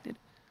unexpected.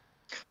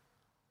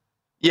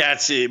 Yeah,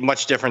 it's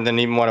much different than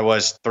even what it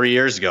was 3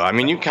 years ago. I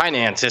mean, you kind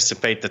of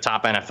anticipate the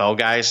top NFL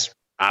guys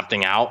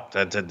opting out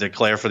to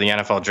declare for the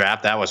NFL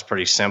draft. That was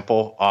pretty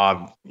simple.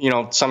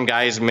 Some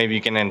guys, maybe you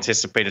can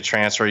anticipate a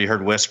transfer. You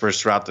heard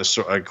whispers throughout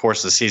the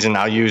course of the season.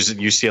 I'll use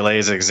UCLA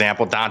as an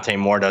example. Dante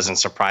Moore doesn't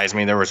surprise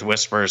me. There was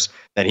whispers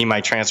that he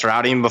might transfer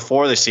out even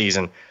before the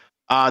season.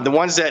 The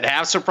ones that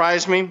have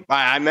surprised me,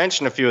 I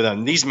mentioned a few of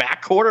them. These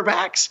MAC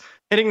quarterbacks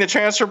hitting the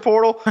transfer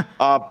portal,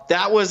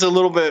 that was a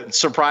little bit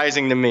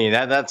surprising to me.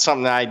 That's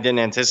something that I didn't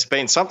anticipate,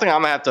 and something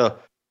I'm going to have to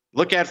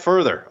look at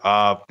further.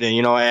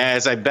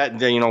 As I bet,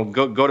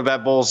 go to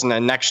Bet Bowls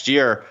next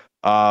year.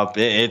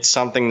 It's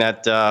something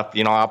that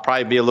I'll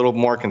probably be a little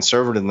more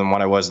conservative than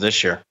what I was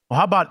this year. Well,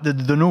 how about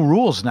the new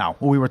rules now?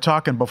 We were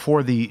talking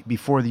before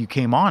you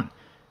came on.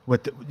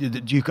 With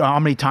how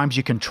many times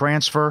you can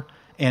transfer,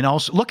 and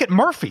also look at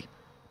Murphy.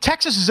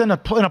 Texas is in a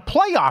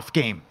playoff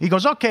game. He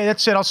goes, okay,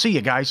 that's it. I'll see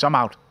you guys. I'm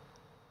out.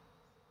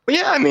 Well,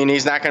 yeah, I mean,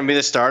 he's not going to be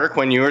the starter.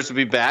 Quinn Ewers will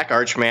be back.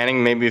 Arch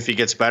Manning, maybe if he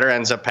gets better,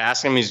 ends up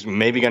passing him. He's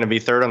maybe going to be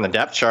third on the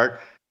depth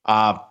chart.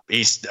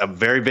 He's a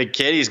very big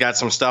kid. He's got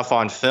some stuff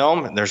on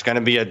film. There's going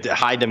to be a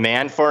high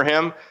demand for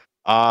him.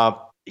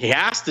 He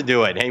has to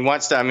do it. He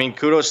wants to. I mean,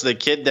 kudos to the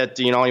kid that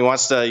he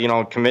wants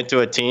to commit to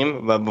a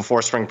team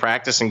before spring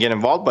practice and get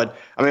involved. But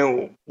I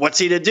mean, what's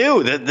he to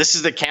do? This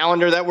is the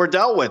calendar that we're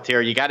dealt with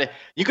here. You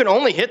can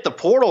only hit the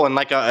portal in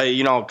like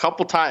a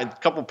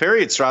couple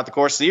periods throughout the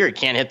course of the year. You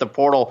can't hit the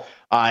portal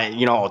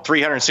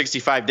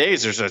 365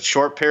 days. There's a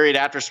short period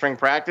after spring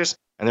practice,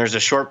 and there's a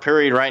short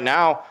period right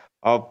now.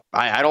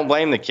 I don't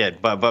blame the kid,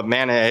 but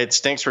man, it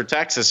stinks for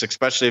Texas,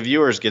 especially if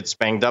Ewers gets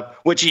banged up,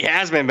 which he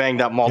has been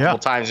banged up multiple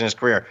times in his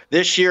career,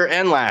 this year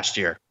and last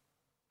year.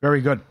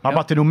 Very good. How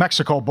about the New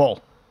Mexico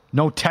Bowl?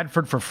 No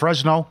Tedford for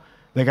Fresno.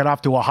 They got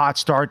off to a hot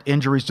start.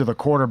 Injuries to the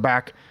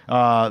quarterback.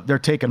 They're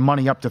taking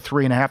money up to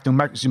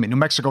 3.5. New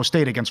Mexico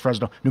State against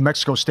Fresno. New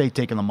Mexico State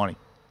taking the money.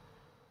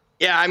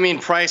 Yeah, I mean,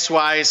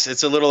 price-wise,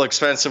 it's a little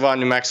expensive on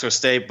New Mexico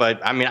State,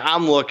 but I mean,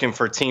 I'm looking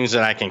for teams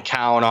that I can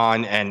count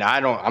on, and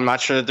I'm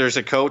not sure that there's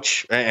a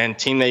coach and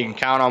team that you can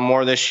count on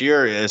more this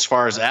year as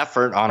far as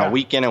effort on a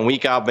week-in and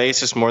week-out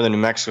basis more than New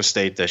Mexico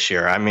State this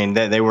year. I mean,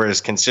 they were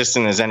as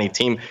consistent as any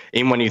team,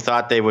 even when you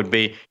thought they would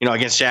be,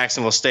 against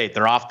Jacksonville State.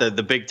 They're off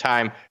the big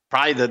time,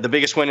 probably the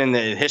biggest win in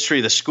the history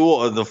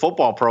of the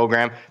football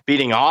program,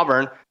 beating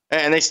Auburn.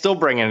 And they still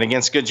bring it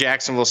against good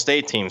Jacksonville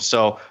State teams.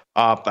 So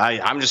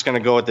I'm just going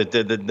to go with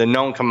the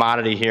known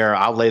commodity here.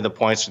 I'll lay the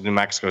points with New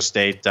Mexico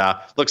State.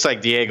 Looks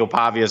like Diego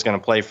Pavia is going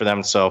to play for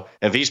them. So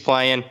if he's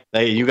playing,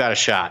 you got a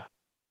shot.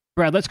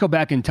 Brad, let's go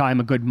back in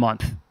time a good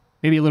month,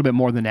 maybe a little bit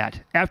more than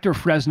that. After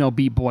Fresno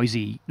beat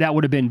Boise, that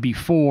would have been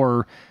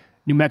before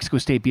New Mexico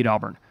State beat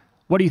Auburn.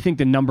 What do you think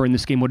the number in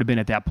this game would have been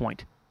at that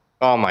point?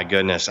 Oh, my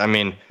goodness. I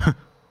mean,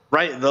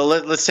 right.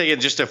 Let's take it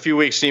just a few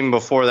weeks even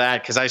before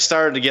that, because I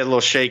started to get a little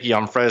shaky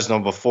on Fresno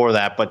before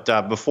that.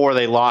 But before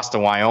they lost to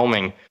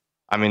Wyoming,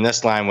 I mean,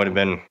 this line would have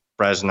been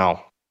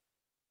Fresno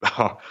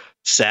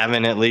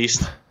 7 at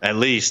least.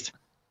 It'd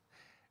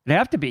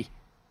have to be.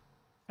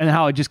 And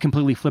how it just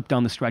completely flipped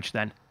down the stretch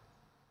then.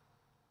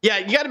 Yeah,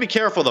 you got to be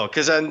careful, though,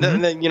 because,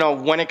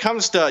 when it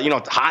comes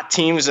to, hot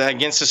teams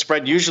against the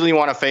spread, usually you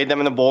want to fade them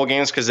in the bowl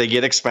games because they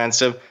get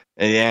expensive.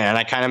 And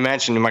I kind of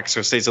mentioned New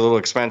Mexico State's a little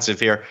expensive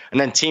here. And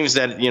then teams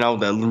that,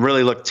 that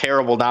really look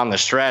terrible down the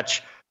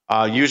stretch,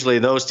 usually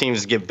those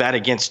teams get bet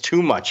against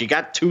too much. You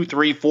got 2,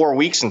 3, 4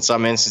 weeks in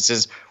some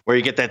instances where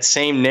you get that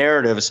same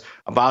narratives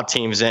about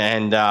teams,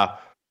 and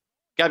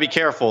got to be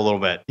careful a little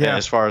bit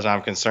as far as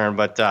I'm concerned.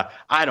 But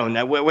I don't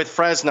know. With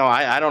Fresno,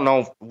 I don't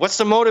know. What's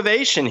the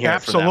motivation here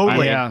for them?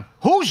 Absolutely.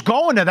 Who's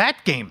going to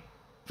that game?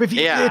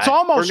 It's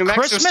almost for New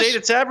Mexico Christmas. State,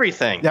 it's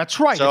everything.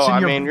 That's right. So,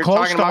 it's you're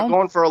talking about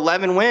going for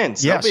 11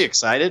 wins. Yes. They'll be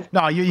excited.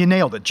 No, you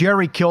nailed it.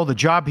 Jerry Kill, the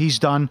job he's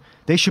done,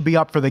 they should be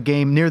up for the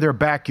game near their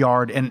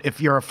backyard. And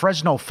if you're a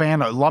Fresno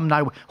fan,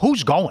 alumni,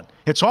 who's going?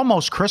 It's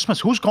almost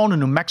Christmas. Who's going to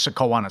New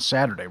Mexico on a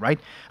Saturday,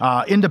 right?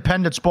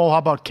 Independence Bowl, how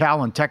about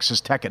Cal and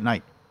Texas Tech at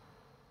night?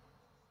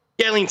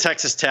 Yeah, I lean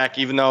Texas Tech,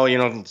 even though,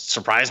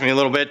 surprised me a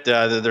little bit.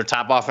 Their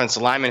top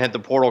offensive lineman hit the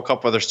portal. A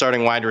couple of their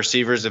starting wide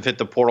receivers have hit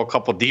the portal. A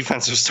couple of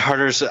defensive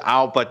starters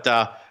out. But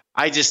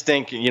I just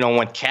think,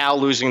 when Cal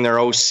losing their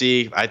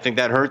OC, I think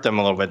that hurt them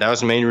a little bit. That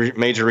was the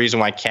major reason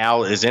why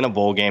Cal is in a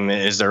bowl game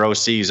is their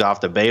OC is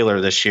off to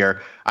Baylor this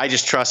year. I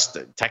just trust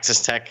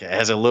Texas Tech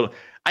has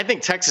I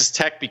think Texas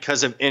Tech,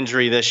 because of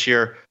injury this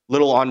year,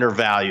 little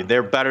undervalued.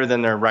 They're better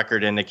than their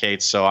record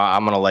indicates. So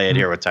I'm going to lay it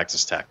here with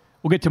Texas Tech.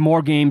 We'll get to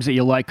more games that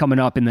you like coming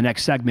up in the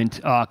next segment.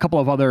 A couple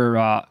of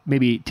other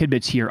maybe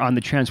tidbits here on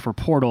the transfer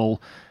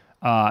portal.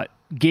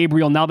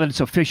 Gabriel, now that it's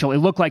official, it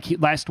looked like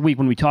last week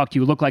when we talked to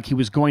you, it looked like he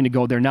was going to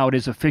go there. Now it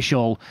is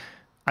official.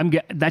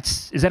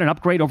 Is that an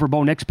upgrade over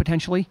Bo Nix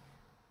potentially?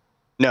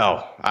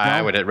 No,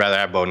 I would rather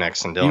have Bo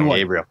Nix than Dylan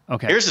Gabriel.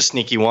 Okay. Here's a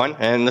sneaky one,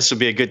 and this would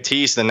be a good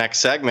tease to the next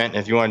segment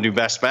if you want to do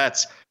best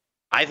bets.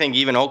 I think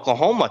even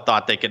Oklahoma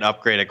thought they could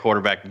upgrade a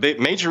quarterback. The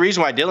major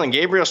reason why Dylan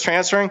Gabriel's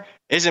transferring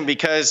isn't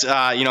because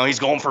he's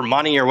going for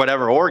money or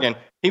whatever. Oregon,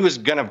 he was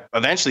going to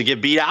eventually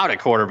get beat out at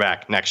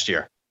quarterback next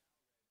year.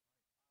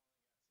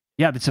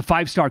 Yeah, that's a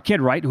 5-star kid,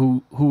 right?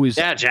 Who is?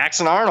 Yeah,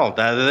 Jackson Arnold.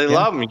 They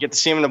love him. You get to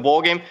see him in the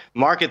bowl game.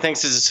 Market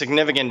thinks it's a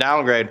significant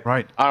downgrade.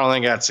 Right. I don't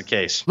think that's the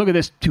case. Look at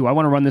this, too. I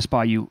want to run this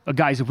by you.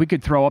 Guys, if we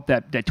could throw up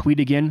that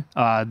tweet again,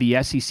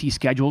 the SEC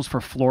schedules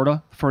for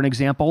Florida, for an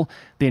example.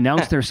 They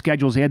announced their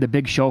schedules. They had the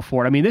big show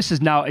for it. I mean, this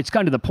is now, it's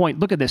gotten to the point.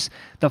 Look at this.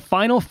 The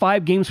final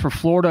 5 games for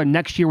Florida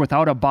next year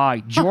without a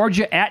bye.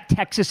 Georgia at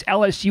Texas,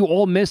 LSU,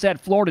 Ole Miss at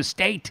Florida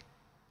State.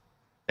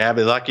 Yeah,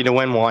 be lucky to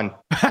win one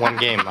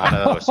game out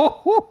of those.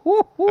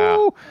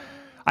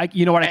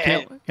 You know what? I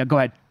can't. Go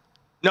ahead.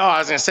 No, I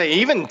was going to say,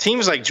 even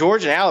teams like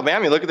Georgia and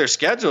Alabama, you look at their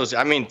schedules.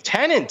 I mean,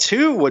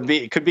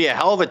 10-2 could be a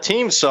hell of a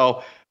team.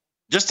 So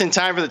just in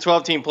time for the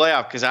 12-team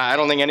playoff, because I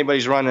don't think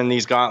anybody's running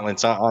these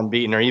gauntlets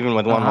unbeaten or even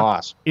with one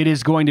loss. It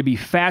is going to be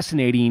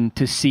fascinating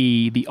to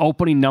see the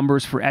opening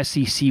numbers for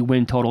SEC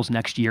win totals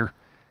next year.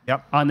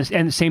 Yep. And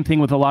the same thing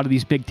with a lot of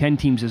these Big Ten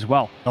teams as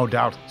well. No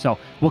doubt. So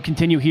we'll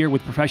continue here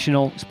with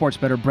professional sports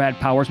bettor Brad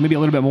Powers. Maybe a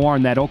little bit more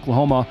on that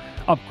Oklahoma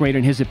upgrade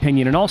in his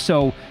opinion. And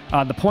also,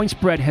 the point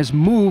spread has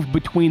moved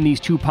between these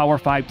two Power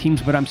 5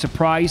 teams, but I'm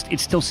surprised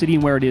it's still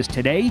sitting where it is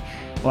today.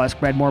 We'll ask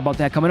Brad more about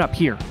that coming up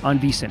here on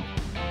VSiN.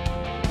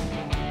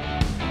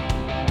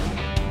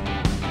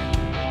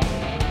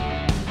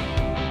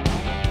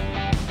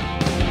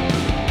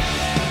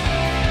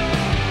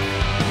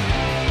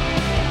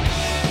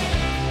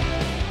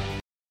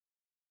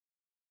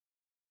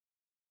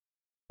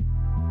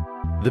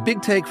 The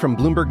Big Take from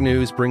Bloomberg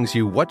News brings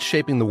you what's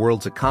shaping the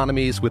world's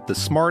economies with the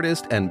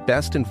smartest and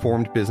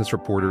best-informed business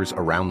reporters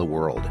around the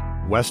world.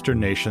 Western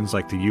nations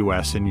like the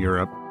U.S. and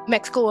Europe.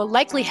 Mexico will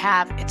likely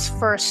have its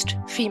first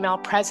female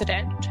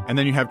president. And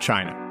then you have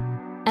China.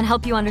 And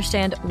help you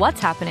understand what's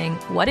happening,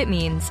 what it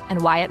means,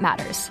 and why it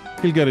matters.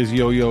 He'll get his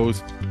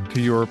yo-yos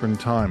to Europe in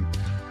time.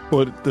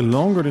 But the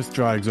longer this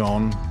drags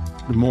on,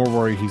 the more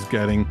worried he's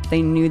getting.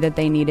 They knew that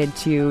they needed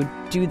to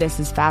do this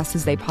as fast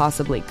as they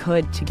possibly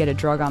could to get a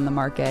drug on the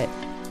market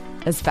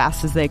as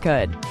fast as they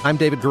could. I'm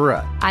David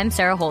Gura. I'm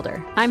Sarah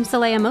Holder. I'm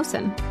Saleha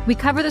Mohsin. We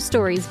cover the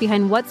stories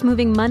behind what's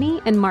moving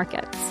money and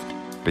markets.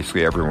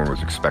 Basically, everyone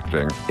was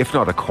expecting, if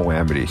not a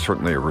calamity,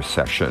 certainly a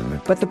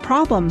recession. But the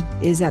problem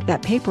is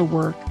that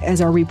paperwork,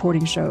 as our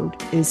reporting showed,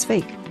 is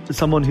fake. As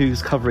someone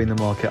who's covering the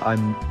market,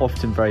 I'm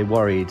often very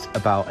worried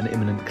about an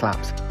imminent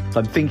collapse. So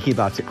I'm thinking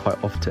about it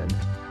quite often.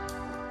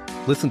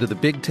 Listen to The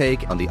Big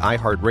Take on the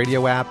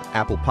iHeartRadio app,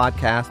 Apple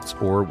Podcasts,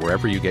 or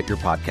wherever you get your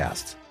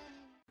podcasts.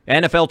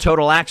 NFL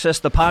Total Access,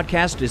 the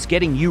podcast, is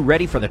getting you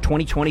ready for the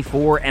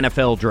 2024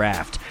 NFL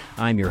Draft.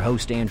 I'm your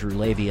host, Andrew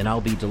Levy, and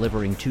I'll be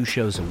delivering 2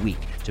 shows a week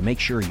to make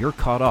sure you're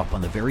caught up on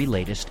the very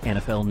latest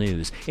NFL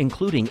news,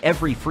 including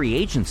every free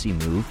agency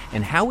move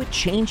and how it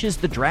changes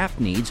the draft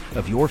needs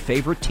of your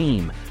favorite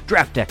team.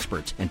 Draft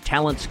experts and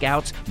talent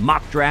scouts,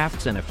 mock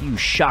drafts, and a few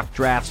shock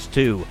drafts,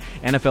 too.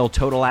 NFL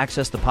Total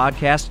Access, the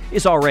podcast,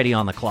 is already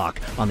on the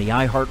clock on the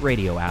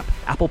iHeartRadio app,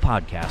 Apple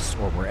Podcasts,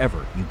 or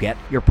wherever you get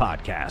your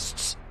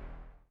podcasts.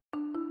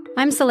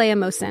 I'm Saleha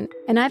Mohsin,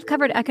 and I've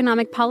covered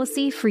economic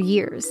policy for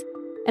years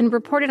and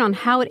reported on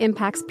how it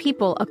impacts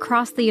people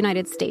across the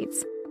United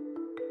States.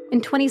 In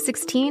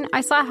 2016,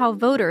 I saw how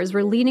voters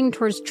were leaning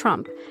towards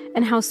Trump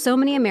and how so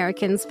many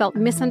Americans felt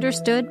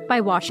misunderstood by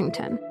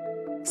Washington.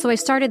 So I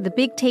started The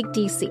Big Take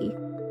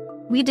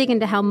DC. We dig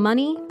into how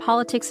money,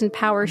 politics, and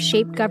power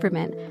shape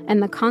government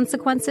and the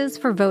consequences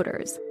for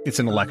voters. It's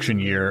an election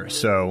year,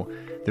 so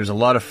there's a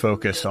lot of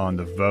focus on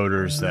the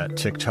voters that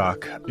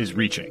TikTok is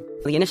reaching.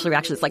 The initial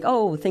reaction is like,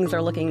 oh, things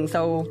are looking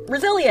so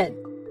resilient.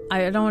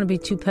 I don't want to be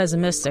too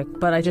pessimistic,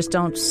 but I just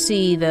don't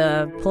see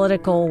the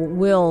political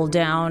will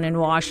down in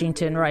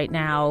Washington right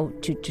now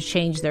to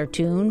change their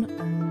tune.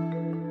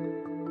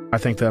 I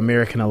think the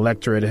American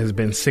electorate has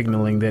been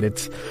signaling that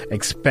it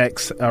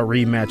expects a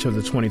rematch of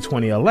the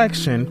 2020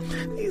 election.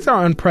 These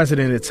are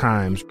unprecedented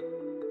times.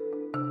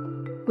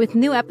 With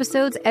new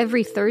episodes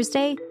every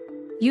Thursday,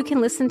 you can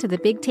listen to The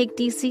Big Take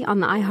DC on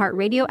the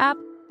iHeartRadio app,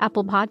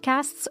 Apple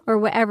Podcasts, or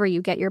wherever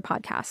you get your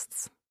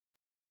podcasts.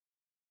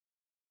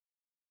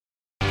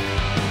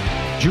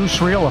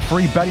 Juice Reel, a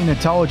free betting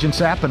intelligence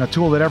app and a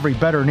tool that every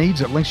bettor needs.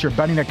 It links your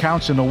betting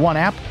accounts into one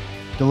app,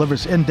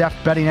 delivers in-depth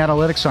betting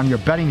analytics on your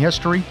betting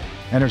history,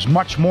 and there's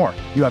much more.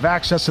 You have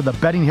access to the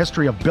betting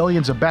history of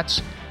billions of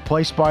bets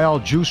placed by all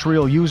Juice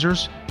Reel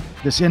users.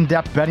 This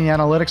in-depth betting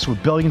analytics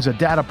with billions of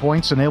data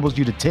points enables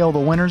you to tail the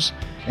winners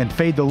and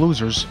fade the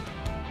losers.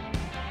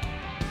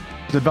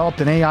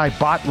 Developed an AI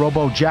bot,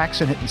 Robo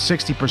Jackson, hitting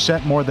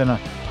 60% more than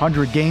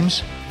 100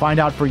 games. Find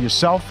out for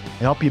yourself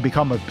and help you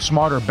become a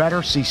smarter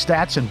bettor. See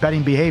stats and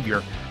betting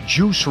behavior.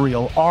 Juice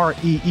Reel,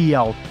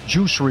 R-E-E-L,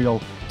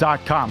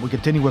 juicereel.com. We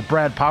continue with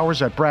Brad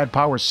Powers at Brad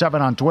Powers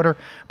 7 on Twitter,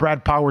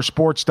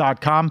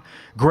 bradpowersports.com.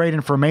 Great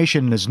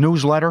information in his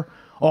newsletter.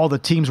 All the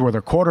teams where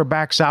their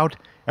quarterback's out.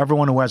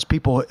 Everyone who has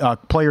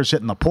players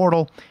hitting the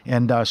portal,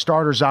 and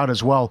starters out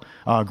as well.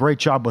 Great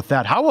job with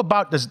that. How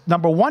about, does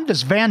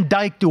Van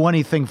Dyke do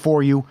anything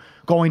for you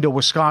going to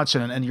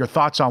Wisconsin, and your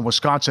thoughts on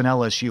Wisconsin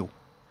LSU?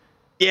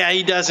 Yeah,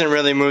 he doesn't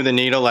really move the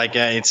needle. Like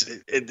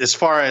as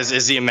far as,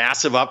 is he a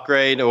massive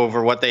upgrade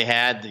over what they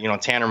had,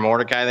 Tanner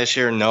Mordecai this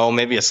year? No,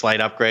 maybe a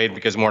slight upgrade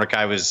because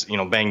Mordecai was,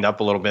 banged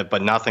up a little bit,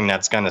 but nothing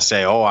that's going to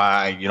say,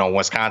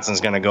 Wisconsin's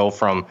going to go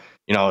from,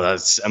 a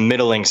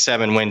middling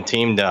 7-win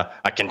team to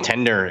a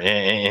contender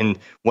in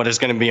what is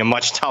going to be a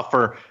much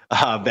tougher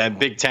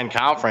Big Ten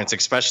conference,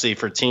 especially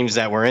for teams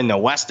that were in the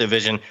West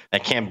Division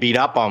that can't beat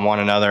up on one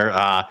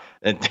another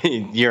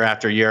year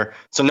after year.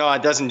 So, no,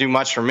 it doesn't do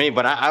much for me.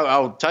 But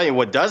I'll tell you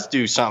what does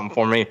do something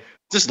for me.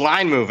 Just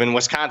line move in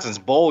Wisconsin's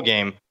bowl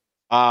game.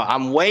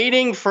 I'm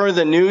waiting for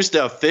the news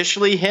to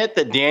officially hit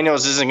that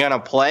Daniels isn't going to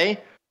play.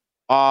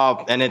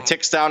 And it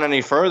ticks down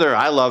any further.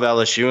 I love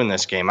LSU in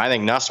this game. I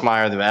think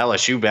Nussmeier, the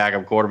LSU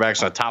backup quarterback,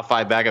 is a top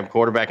 5 backup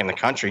quarterback in the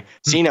country.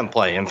 Seen him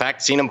play. In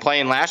fact, seen him play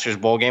in last year's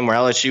bowl game where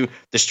LSU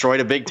destroyed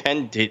a Big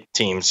Ten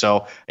team.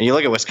 So, and you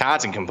look at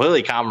Wisconsin,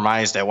 completely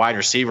compromised at wide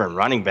receiver and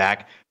running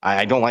back.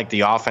 I don't like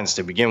the offense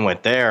to begin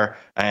with there.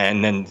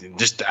 And then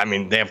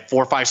they have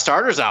 4 or 5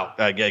 starters out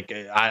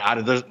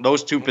of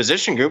those 2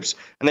 position groups.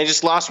 And they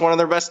just lost one of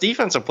their best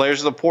defensive players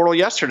to the portal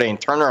yesterday.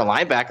 And Turner, a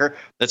linebacker,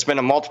 that's been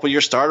a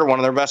multiple-year starter, one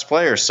of their best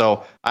players.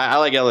 So I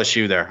like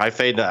LSU there. I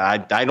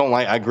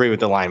agree with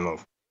the line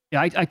move.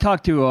 Yeah, I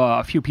talked to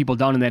a few people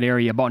down in that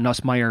area about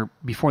Nussmeier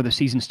before the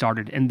season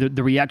started, and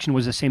the reaction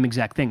was the same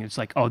exact thing. It's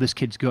like, oh, this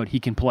kid's good. He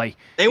can play.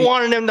 They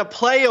wanted him to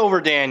play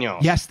over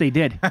Daniels. Yes, they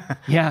did.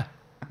 Yeah.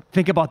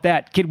 Think about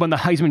that. Kid won the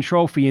Heisman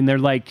Trophy, and they're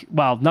like,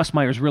 wow,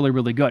 Nussmeier's really,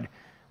 really good.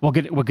 We'll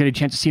get a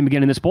chance to see him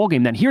again in this bowl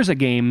game. Then here's a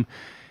game,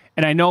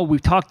 and I know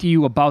we've talked to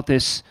you about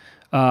this,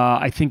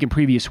 I think, in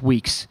previous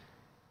weeks,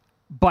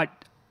 but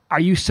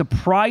are you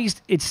surprised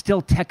it's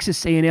still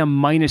Texas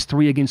A&M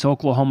 -3 against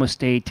Oklahoma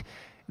State?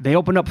 They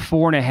open up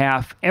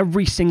 4.5.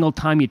 Every single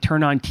time you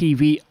turn on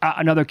TV,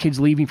 another kid's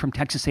leaving from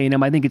Texas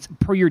A&M. I think it's,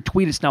 per your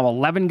tweet, it's now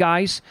 11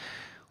 guys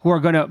who are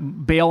going to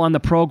bail on the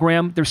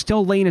program. They're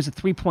still laying as a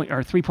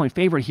 3-point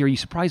favorite here. Are you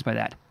surprised by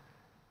that?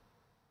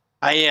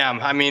 I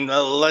am. I mean,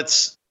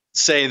 let's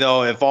say,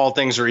 though, if all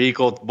things are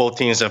equal, both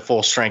teams at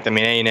full strength, I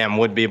mean, A&M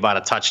would be about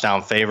a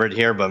touchdown favorite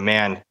here, but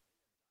man,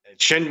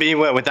 it shouldn't be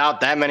without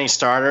that many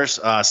starters,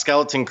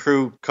 skeleton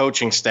crew,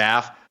 coaching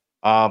staff.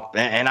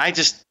 And I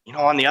just,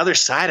 on the other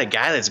side, a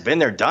guy that's been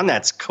there, done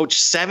that's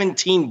coached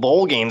 17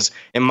 bowl games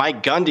in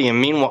Mike Gundy. And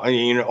meanwhile,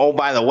 oh,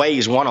 by the way,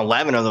 he's won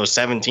 11 of those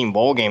 17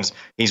 bowl games.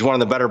 He's one of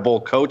the better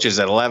bowl coaches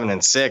at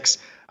 11-6.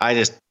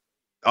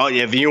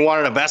 if you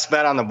wanted a best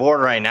bet on the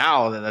board right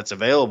now that's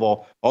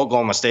available,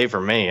 Oklahoma State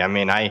for me. I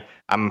mean,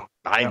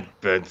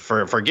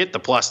 forget the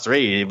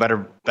 +3. You better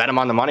bet them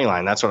on the money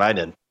line. That's what I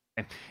did.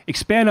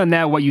 Expand on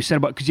that, what you said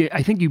about, because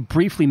I think you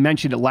briefly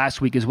mentioned it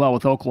last week as well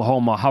with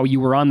Oklahoma, how you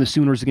were on the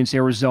Sooners against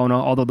Arizona,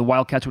 although the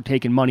Wildcats were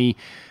taking money.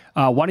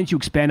 Why don't you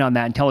expand on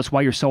that and tell us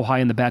why you're so high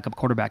in the backup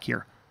quarterback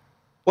here?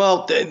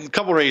 Well, a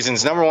couple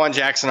reasons. Number one,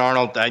 Jackson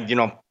Arnold,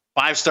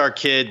 5-star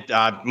kid,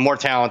 more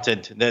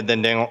talented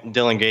than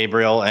Dillon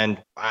Gabriel.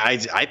 And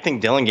I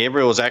think Dillon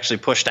Gabriel was actually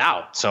pushed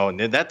out. So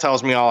that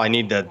tells me all I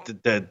need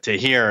to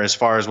hear as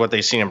far as what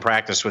they've seen in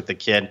practice with the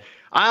kid.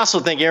 I also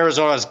think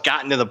Arizona's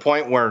gotten to the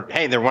point where,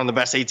 hey, they're one of the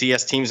best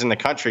ATS teams in the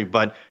country,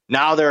 but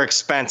now they're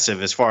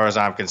expensive as far as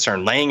I'm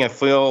concerned. Laying a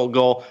field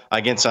goal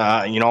against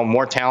a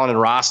more talented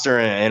roster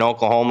in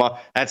Oklahoma,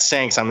 that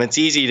stinks. I mean, it's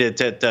easy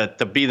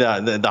to be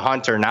the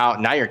hunter.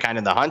 Now you're kind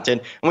of the hunted.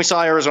 And we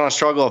saw Arizona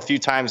struggle a few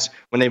times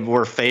when they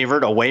were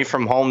favored away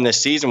from home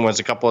this season. Was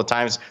a couple of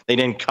times they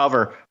didn't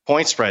cover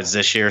point spreads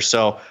this year.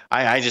 So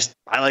I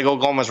like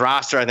Oklahoma's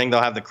roster. I think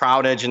they'll have the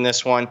crowd edge in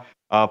this one.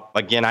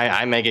 Again,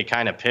 I make it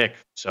kind of pick.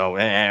 So,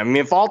 I mean,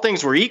 if all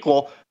things were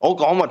equal,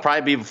 Oklahoma would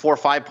probably be a 4 or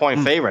 5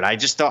 point favorite.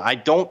 I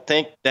don't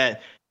think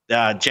that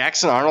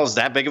Jackson Arnold is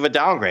that big of a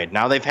downgrade.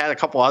 Now they've had a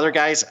couple other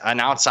guys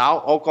announce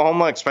out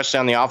Oklahoma, especially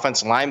on the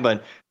offensive line,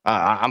 but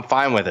I'm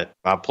fine with it.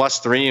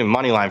 +3 and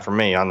money line for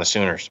me on the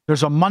Sooners.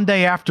 There's a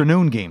Monday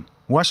afternoon game,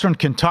 Western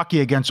Kentucky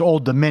against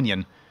Old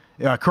Dominion.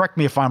 Correct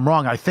me if I'm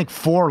wrong. I think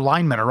 4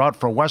 linemen are out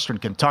for Western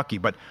Kentucky,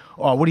 but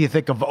what do you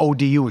think of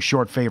ODU as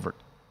short favorite?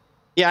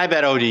 Yeah, I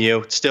bet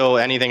ODU. Still,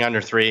 anything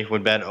under 3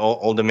 would bet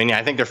Old Dominion.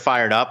 I think they're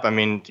fired up. I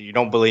mean, you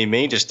don't believe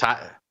me? Just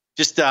Google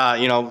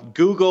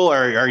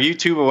or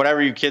YouTube or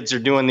whatever you kids are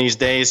doing these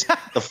days.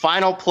 The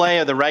final play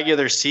of the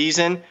regular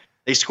season,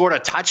 they scored a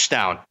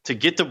touchdown to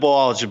get to bowl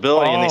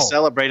eligibility, and they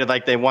celebrated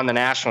like they won the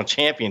national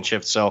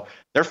championship. So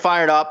they're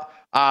fired up.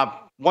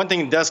 One thing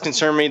that does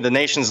concern me, the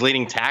nation's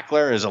leading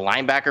tackler is a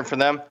linebacker for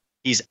them.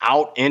 He's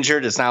out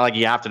injured. It's not like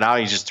he opted out.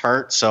 He's just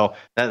hurt. So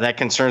that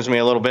concerns me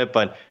a little bit.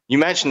 But you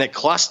mentioned that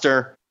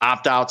cluster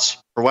opt-outs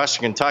for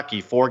Western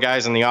Kentucky, 4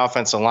 guys in the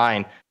offensive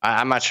line.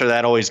 I'm not sure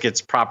that always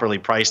gets properly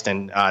priced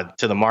in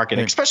to the market,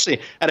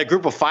 especially at a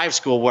group of 5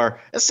 school where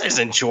this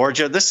isn't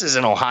Georgia. This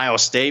isn't Ohio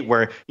State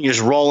where you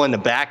just roll in the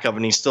backup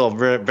and he's still a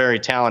very, very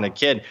talented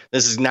kid.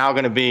 This is now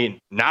going to be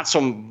not so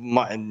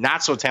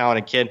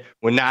talented kid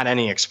with not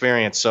any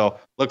experience. So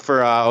look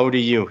for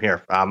ODU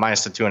here,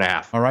 minus the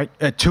 2.5. All right.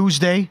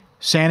 Tuesday,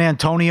 San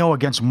Antonio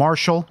against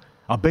Marshall,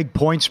 a big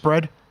point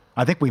spread.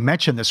 I think we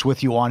mentioned this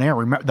with you on air.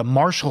 Remember, the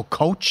Marshall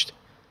coached.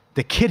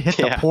 The kid hit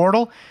the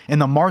portal,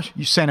 and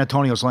San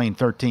Antonio's laying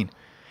 13.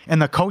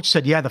 And the coach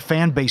said, the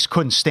fan base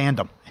couldn't stand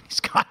him.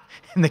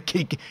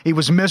 He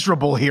was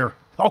miserable here.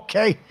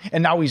 Okay,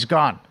 and now he's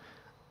gone.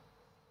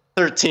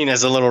 13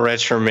 is a little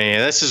rich for me.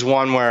 This is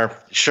one where,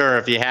 sure,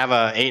 if you have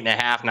a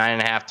 8.5,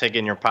 9.5 ticket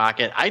in your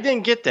pocket, I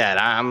didn't get that.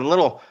 I'm a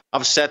little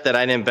upset that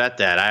I didn't bet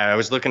that. I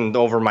was looking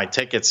over my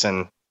tickets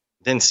and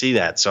didn't see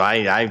that. So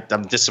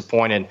I'm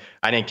disappointed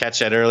I didn't catch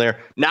that earlier.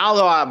 Now,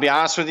 though, I'll be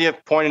honest with you,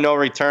 point of no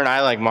return,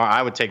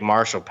 I would take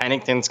Marshall.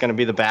 Pennington's going to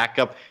be the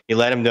backup. He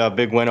led him to a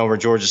big win over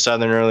Georgia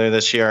Southern earlier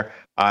this year.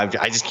 I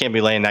just can't be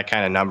laying that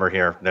kind of number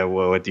here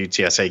with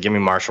UTSA. Give me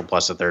Marshall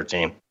plus a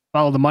 13.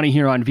 Follow the money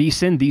here on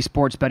VSiN, the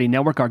Sports Betting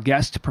Network. Our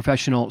guest,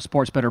 professional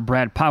sports bettor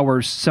Brad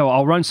Powers. So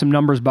I'll run some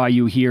numbers by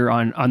you here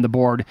on the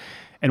board,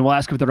 and we'll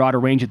ask if they're out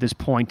of range at this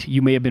point.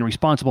 You may have been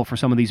responsible for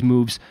some of these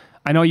moves.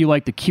 I know you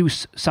like the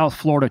Cuse South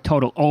Florida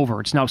total over.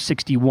 It's now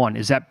 61.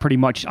 Is that pretty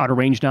much out of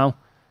range now?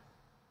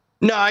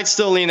 No, I'd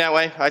still lean that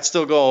way. I'd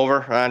still go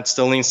over. I'd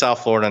still lean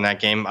South Florida in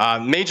that game.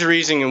 Major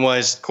reason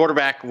was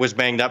quarterback was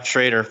banged up,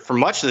 Schrader, for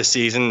much of the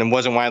season and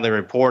wasn't widely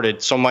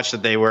reported, so much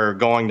that they were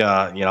going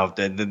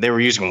to, they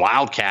were using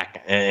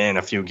Wildcat in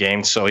a few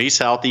games. So he's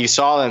healthy. You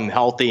saw them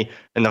healthy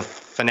in the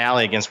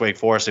finale against Wake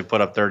Forest. They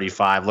put up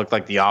 35. Looked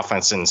like the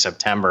offense in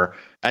September.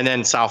 And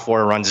then South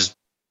Florida runs as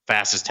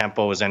fastest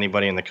tempo as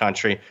anybody in the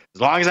country.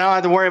 As long as I don't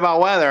have to worry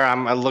about weather,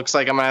 it looks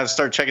like I'm going to have to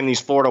start checking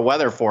these Florida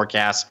weather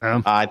forecasts.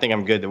 I think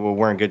I'm good.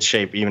 We're in good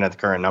shape, even at the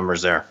current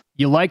numbers there.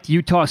 You liked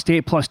Utah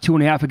State plus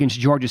 2.5 against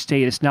Georgia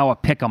State. It's now a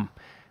pick'em.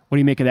 What do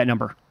you make of that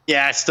number?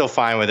 Yeah, it's still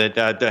fine with it.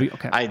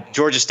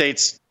 Georgia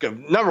State's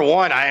number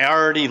one. I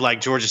already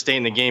like Georgia State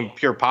in the game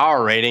pure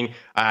power rating.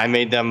 I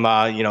made them,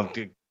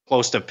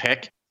 close to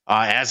pick.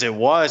 As it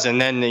was.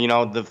 And then,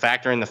 the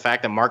fact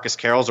that Marcus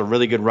Carroll's a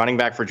really good running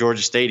back for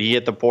Georgia State. He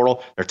hit the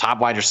portal. Their top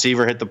wide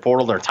receiver hit the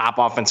portal. Their top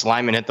offensive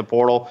lineman hit the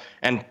portal.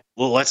 And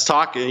let's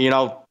talk,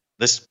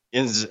 this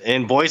is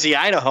in Boise,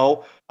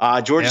 Idaho.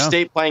 Georgia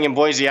State playing in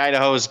Boise,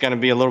 Idaho is going to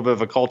be a little bit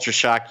of a culture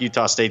shock.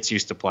 Utah State's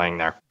used to playing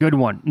there. Good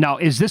one. Now,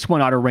 is this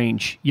one out of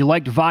range? You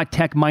liked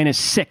Vodtech minus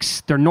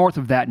 6. They're north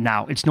of that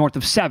now. It's north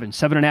of 7.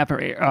 7.5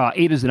 or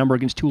 8 is the number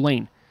against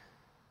Tulane.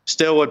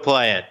 Still would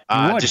play it.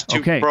 Just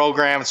two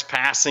programs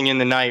passing in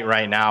the night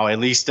right now, at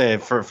least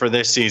for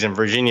this season.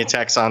 Virginia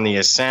Tech's on the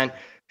ascent.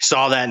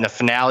 Saw that in the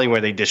finale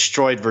where they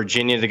destroyed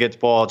Virginia to get to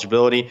bowl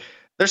eligibility.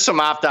 there's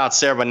some opt-outs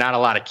there, but not a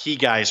lot of key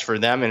guys for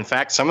them. In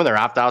fact, some of their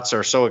opt-outs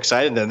are so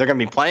excited that they're going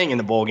to be playing in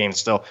the bowl game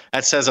still.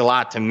 That says a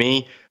lot to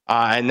me.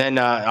 And then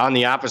on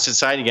the opposite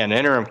side, again,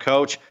 interim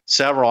coach,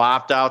 several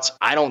opt-outs.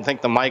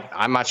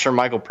 I'm not sure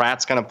Michael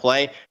Pratt's going to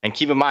play. And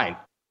keep in mind,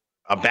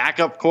 a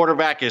backup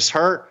quarterback is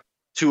hurt.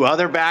 2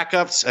 other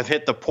backups have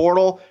hit the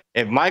portal.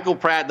 If Michael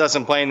Pratt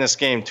doesn't play in this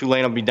game,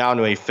 Tulane will be down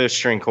to a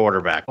 5th-string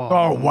quarterback.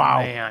 Oh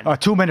wow!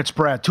 2 minutes,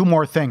 Brad. 2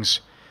 more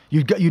things.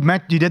 You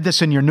did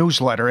this in your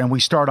newsletter, and we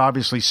start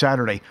obviously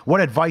Saturday.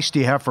 What advice do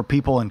you have for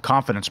people in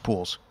confidence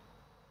pools?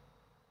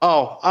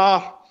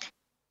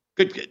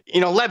 Good.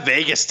 Let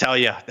Vegas tell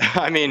you.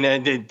 I mean,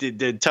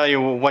 to tell you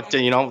what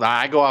to,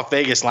 I go off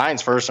Vegas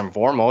lines first and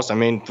foremost. I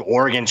mean,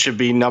 Oregon should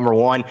be number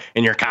 1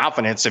 in your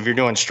confidence if you're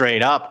doing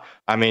straight up.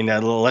 I mean,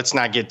 let's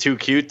not get too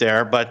cute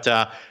there. But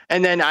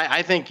and then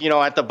I think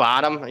at the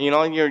bottom,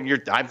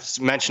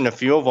 I've mentioned a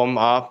few of them.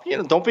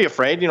 Don't be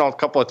afraid. A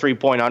couple of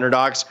 3-point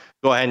underdogs.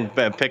 Go ahead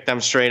and pick them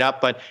straight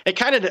up. But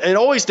it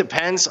always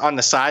depends on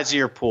the size of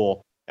your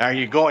pool. Are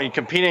you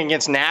competing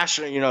against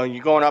national?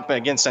 You're going up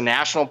against a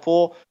national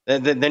pool.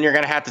 Then you're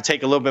going to have to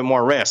take a little bit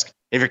more risk.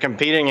 If you're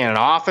competing in an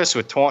office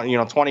with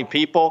 20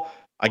 people.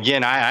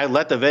 Again, I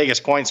let the Vegas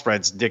point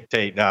spreads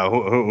dictate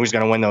who's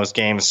going to win those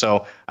games.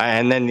 So,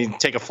 and then you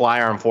take a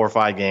flyer on 4 or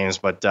 5 games.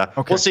 But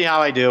We'll see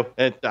how I do.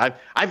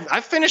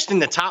 I finished in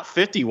the top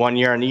 50 one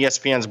year on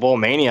ESPN's Bowl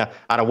Mania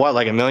out of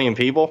like 1 million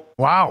people.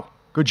 Wow,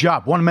 good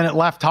job. 1 minute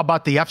left. How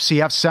about the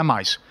FCF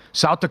semis?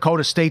 South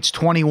Dakota State's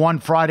 21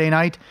 Friday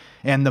night,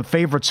 and the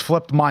favorites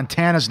flipped.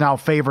 Montana's now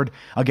favored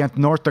against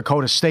North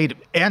Dakota State.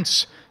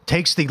 Entz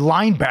takes the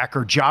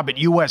linebacker job at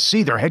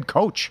USC, their head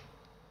coach.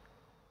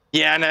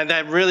 Yeah, and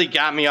that really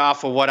got me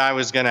off of what I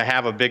was going to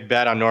have a big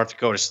bet on North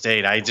Dakota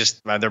State.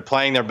 They're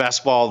playing their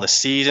best ball of the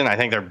season. I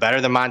think they're better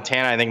than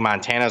Montana. I think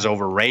Montana's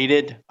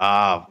overrated.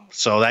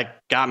 So that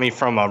got me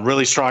from a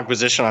really strong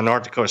position on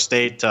North Dakota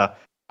State to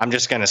I'm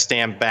just going to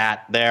stand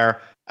bat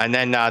there. And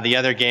then the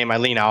other game, I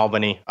lean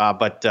Albany,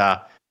 but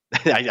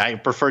I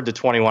preferred the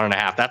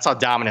 21.5. That's how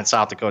dominant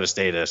South Dakota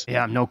State is.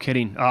 Yeah, no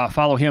kidding.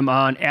 Follow him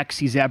on X.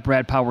 He's at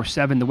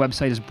BradPower7. The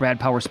website is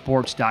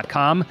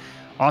BradPowerSports.com.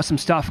 Awesome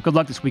stuff. Good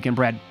luck this weekend,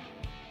 Brad.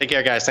 Take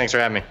care, guys. Thanks for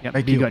having me.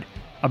 Yep, be good.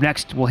 Up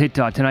next, we'll hit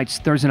tonight's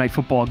Thursday night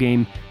football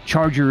game.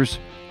 Chargers,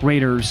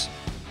 Raiders.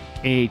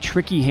 A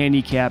tricky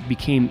handicap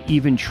became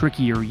even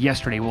trickier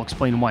yesterday. We'll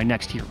explain why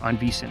next here on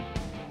VSiN.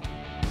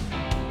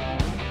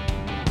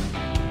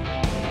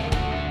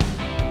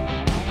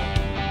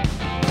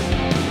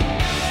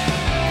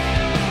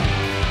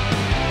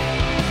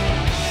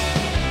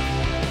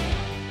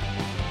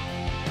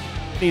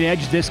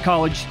 Edge this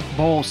college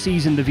bowl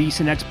season, the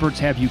VSiN experts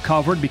have you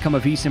covered. Become a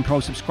VSiN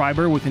Pro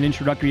subscriber with an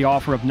introductory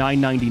offer of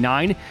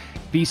 $9.99.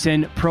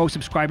 VSiN Pro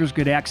subscribers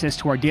get access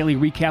to our daily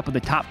recap of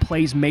the top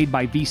plays made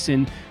by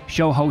VSiN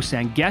show hosts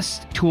and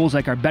guests, tools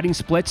like our betting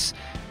splits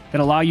that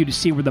allow you to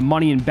see where the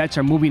money and bets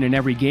are moving in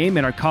every game,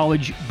 and our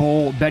college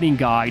bowl betting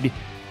guide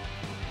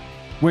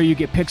where you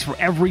get picks for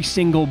every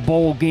single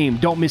bowl game.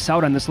 Don't miss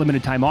out on this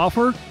limited time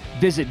offer.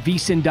 Visit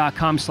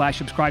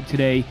vsin.com/subscribe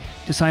today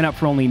to sign up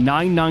for only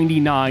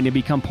 $9.99 and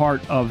become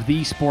part of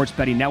the Sports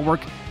Betting Network.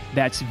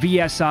 That's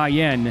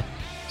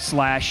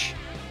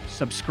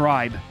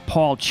VSIN/subscribe.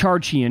 Paul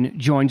Charchian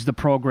joins the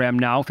program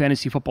now,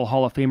 Fantasy Football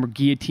Hall of Famer,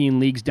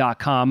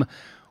 GuillotineLeagues.com.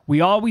 We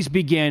always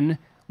begin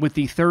with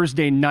the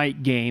Thursday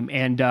night game,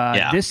 and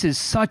This is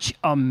such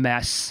a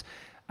mess.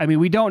 I mean,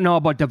 we don't know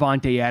about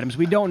Devontae Adams.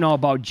 We don't know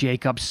about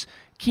Jacobs.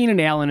 Keenan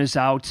Allen is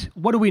out.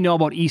 What do we know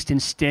about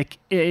Easton Stick?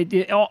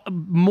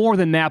 More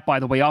than that, by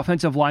the way,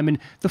 offensive lineman.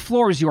 The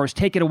floor is yours.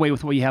 Take it away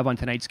with what you have on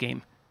tonight's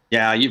game.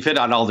 Yeah, you've hit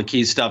on all the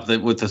key stuff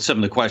with some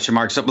of the question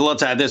marks. But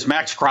let's add this.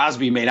 Max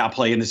Crosby may not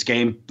play in this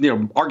game.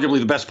 Arguably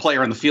the best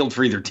player on the field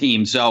for either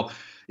team. So,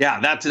 yeah,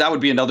 that would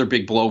be another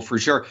big blow for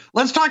sure.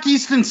 Let's talk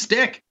Easton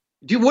Stick.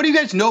 What do you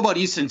guys know about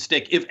Easton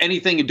Stick, if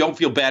anything, and don't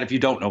feel bad if you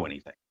don't know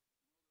anything?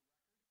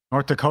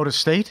 North Dakota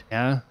State?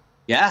 Yeah.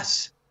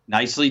 Yes.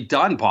 Nicely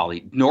done,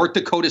 Paulie. North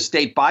Dakota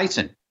State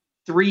Bison,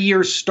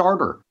 3-year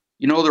starter.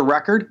 You know the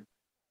record?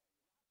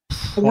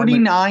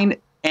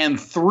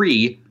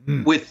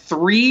 49-3 with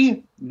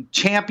 3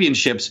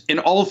 championships in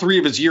all 3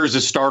 of his years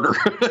as starter.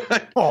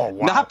 Oh,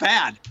 wow. Not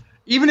bad.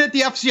 Even at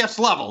the FCS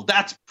level,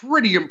 that's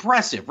pretty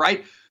impressive,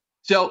 right?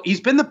 So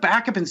he's been the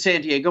backup in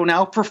San Diego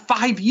now for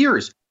 5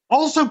 years.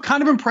 Also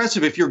kind of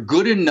impressive if you're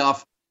good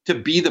enough to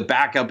be the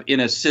backup in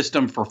a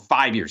system for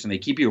 5 years and they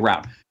keep you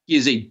around. He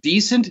is a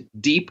decent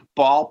deep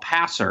ball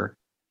passer.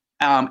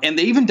 And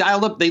they even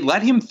dialed up, they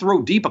let him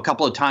throw deep a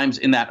couple of times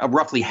in that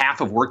roughly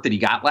half of work that he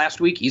got last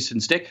week, Easton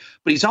Stick.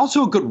 But he's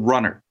also a good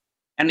runner.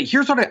 And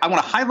here's what I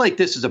want to highlight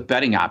this as a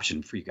betting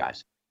option for you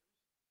guys.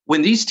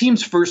 When these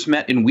teams first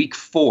met in week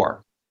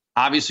 4,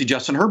 obviously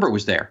Justin Herbert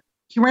was there.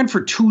 He ran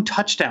for 2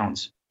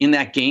 touchdowns in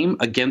that game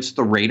against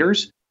the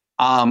Raiders.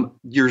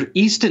 Your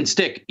Easton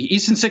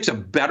Stick's a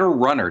better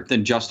runner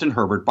than Justin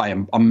Herbert by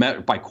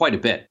quite a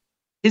bit.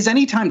 His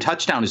anytime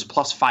touchdown is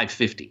plus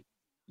 550.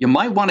 You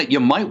might want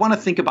to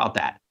think about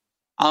that.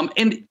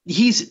 And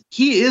he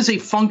is a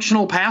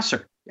functional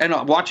passer. And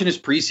watching his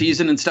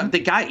preseason and stuff, the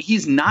guy,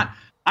 he's not.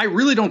 I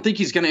really don't think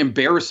he's going to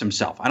embarrass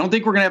himself. I don't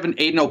think we're going to have an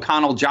Aiden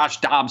O'Connell, Josh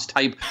Dobbs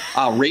type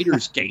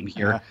Raiders game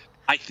here.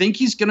 I think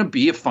he's going to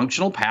be a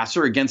functional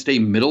passer against a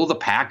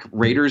middle-of-the-pack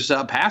Raiders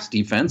pass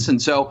defense.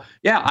 And so,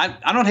 yeah,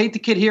 I don't hate the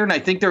kid here, and I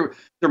think there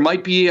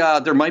might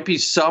be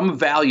some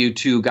value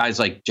to guys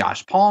like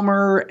Josh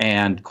Palmer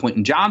and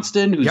Quentin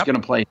Johnston, who's going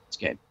to play this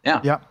game.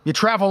 Yeah. You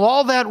travel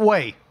all that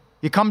way.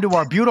 You come to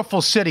our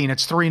beautiful city, and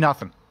it's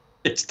 3-0.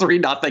 It's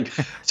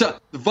 3-0. So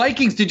the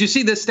Vikings, did you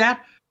see this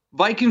stat?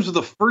 Vikings were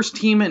the first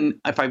team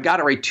in, if I've got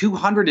it right,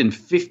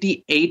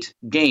 258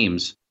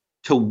 games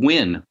to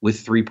win with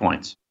 3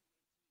 points.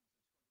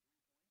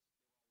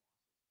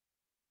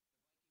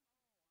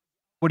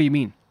 What do you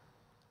mean?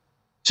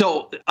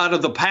 So out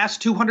of the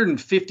past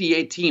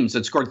 258 teams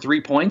that scored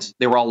 3 points,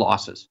 they were all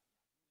losses.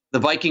 The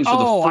Vikings were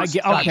the first.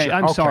 Okay,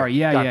 I'm sorry.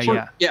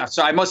 Yeah. Yeah,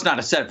 so I must not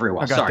have said it very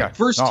well. Sorry.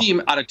 First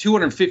team out of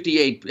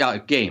 258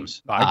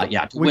 games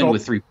to win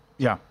with 3 points.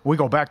 Yeah, we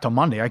go back to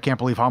Monday. I can't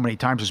believe how many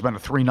times it's been a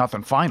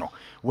 3-0 final,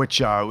 which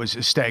was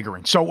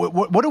staggering. So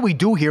what do we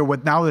do here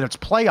with now that it's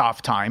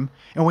playoff time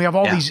and we have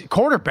all these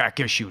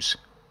quarterback issues?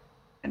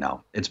 I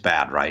know. It's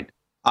bad, right?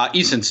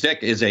 Easton Stick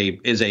is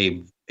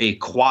a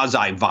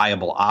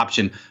quasi-viable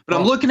option. But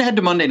I'm looking ahead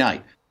to Monday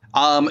night.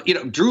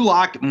 Drew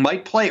Lock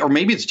might play, or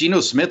maybe it's Geno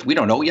Smith. We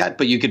don't know yet,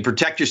 but you can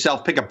protect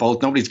yourself, pick up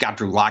both. Nobody's got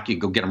Drew Lock. You can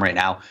go get him right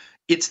now.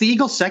 It's the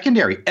Eagles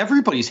secondary.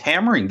 Everybody's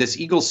hammering this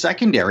Eagles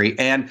secondary.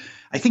 And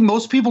I think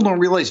most people don't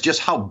realize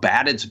just how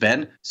bad it's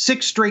been.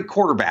 6 straight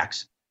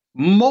quarterbacks,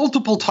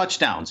 multiple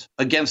touchdowns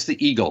against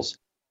the Eagles.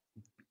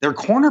 They're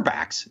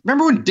cornerbacks.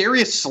 Remember when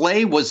Darius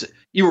Slay was,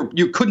 you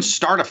couldn't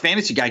start a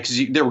fantasy guy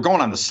because they were going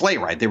on the sleigh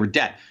ride. They were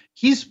dead.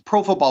 He's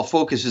Pro Football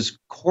Focus's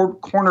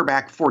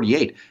cornerback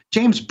 48.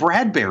 James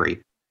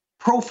Bradbury,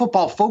 Pro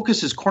Football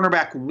Focus's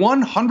cornerback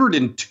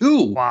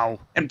 102. Wow.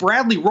 And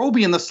Bradley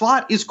Roby in the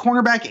slot is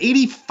cornerback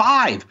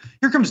 85.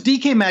 Here comes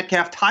DK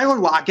Metcalf, Tyler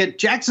Lockett,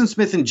 Jackson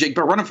Smith, and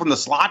Jigba running from the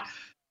slot.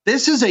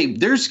 This is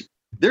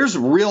there's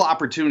real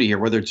opportunity here,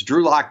 whether it's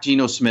Drew Lock,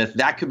 Geno Smith.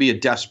 That could be a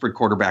desperate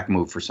quarterback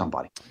move for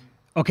somebody.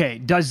 Okay,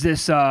 does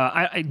this, do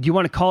you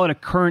want to call it a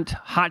current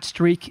hot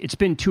streak? It's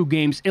been 2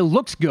 games. It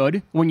looks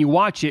good when you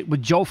watch it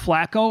with Joe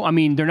Flacco. I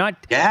mean, they're not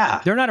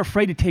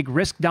afraid to take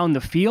risk down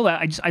the field.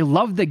 I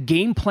love the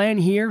game plan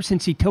here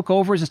since he took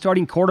over as a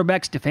starting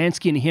quarterback,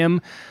 Stefanski and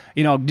him,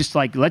 just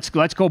like, let's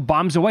go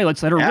bombs away.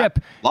 Let's let her rip.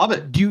 Love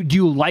it. Do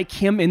you like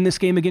him in this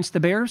game against the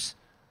Bears?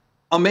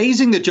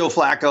 Amazing that Joe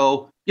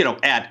Flacco,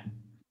 at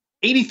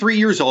 83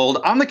 years old,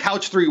 on the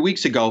couch 3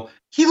 weeks ago,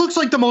 he looks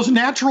like the most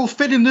natural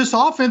fit in this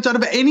offense out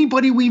of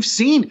anybody we've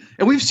seen.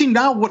 And we've seen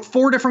now,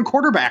 4 different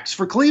quarterbacks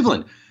for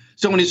Cleveland.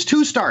 So in his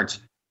 2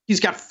 starts, he's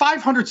got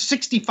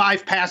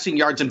 565 passing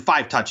yards and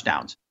 5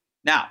 touchdowns.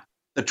 Now,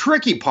 the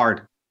tricky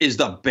part is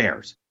the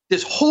Bears.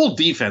 This whole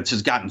defense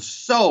has gotten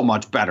so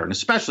much better, and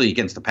especially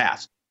against the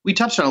pass. We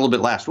touched on it a little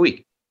bit last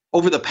week.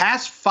 Over the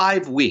past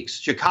 5 weeks,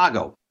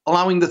 Chicago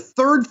allowing the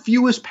 3rd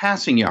fewest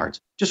passing yards,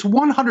 just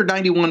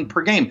 191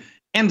 per game,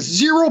 and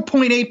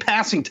 0.8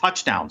 passing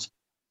touchdowns.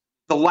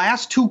 The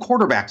last 2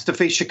 quarterbacks to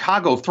face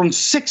Chicago have thrown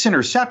 6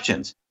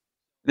 interceptions.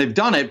 They've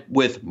done it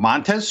with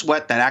Montez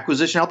Sweat. That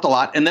acquisition helped a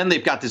lot. And then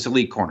they've got this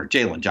elite corner,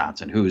 Jalen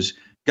Johnson, who's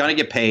going to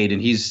get paid,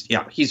 and he's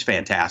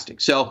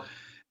fantastic. So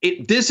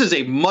this is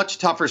a much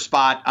tougher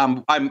spot.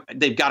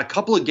 They've got a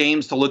couple of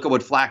games to look at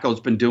what Flacco's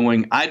been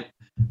doing. I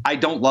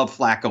don't love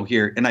Flacco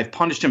here, and I've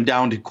punished him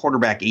down to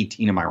quarterback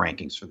 18 in my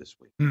rankings for this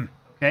week.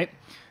 Okay.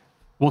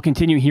 We'll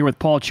continue here with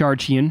Paul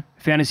Charchian,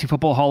 Fantasy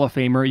Football Hall of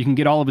Famer. You can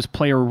get all of his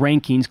player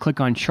rankings. Click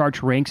on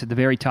Charch Ranks at the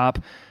very top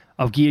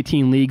of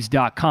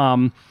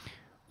GuillotineLeagues.com.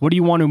 What do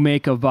you want to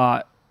make of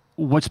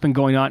what's been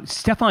going on?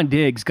 Stephon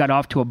Diggs got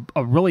off to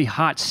a really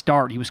hot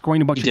start. He was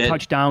scoring a bunch of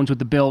touchdowns with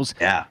the Bills.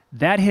 Yeah.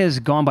 That has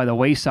gone by the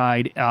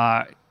wayside,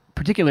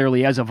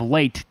 particularly as of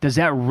late. Does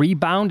that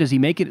rebound? Does he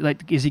make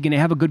it? Is he going to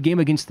have a good game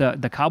against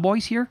the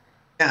Cowboys here?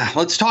 Yeah,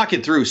 let's talk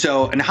it through.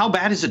 So, and how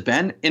bad has it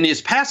been? In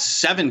his past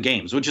 7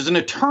 games, which is an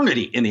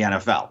eternity in the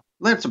NFL,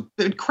 that's an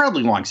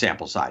incredibly long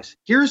sample size.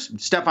 Here's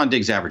Stephon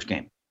Diggs' average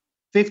game.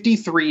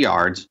 53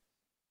 yards,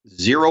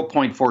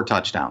 0.4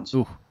 touchdowns.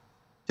 Ooh.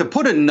 To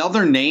put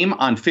another name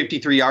on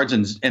 53 yards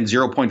and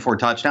 0.4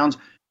 touchdowns,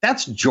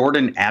 that's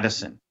Jordan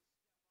Addison.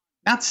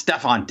 Not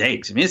Stephon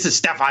Diggs. I mean, this is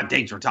Stephon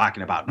Diggs we're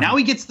talking about. Now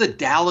he gets the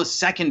Dallas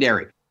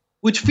secondary,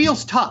 which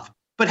feels tough,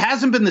 but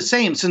hasn't been the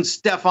same since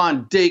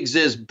Stephon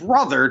Diggs'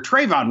 brother,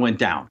 Trayvon, went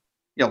down.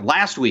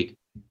 Last week,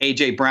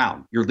 A.J.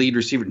 Brown, your lead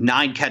receiver,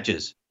 9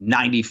 catches,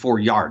 94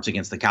 yards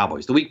against the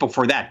Cowboys. The week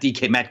before that,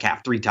 DK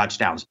Metcalf, 3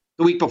 touchdowns.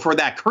 The week before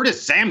that,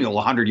 Curtis Samuel,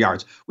 100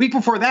 yards. Week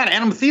before that,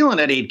 Adam Thielen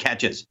had 8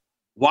 catches.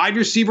 Wide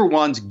receiver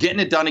ones getting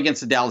it done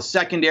against the Dallas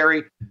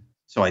secondary.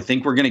 So I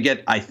think we're going to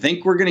get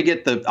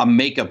a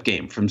makeup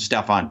game from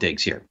Stephon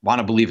Diggs here. Want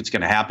to believe it's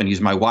going to happen. He's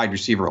my wide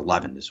receiver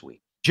 11 this week.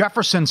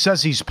 Jefferson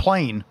says he's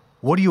playing.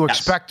 What do you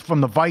expect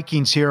from the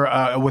Vikings here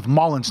with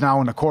Mullins now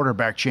in the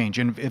quarterback change,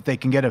 and if they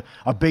can get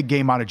a big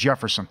game out of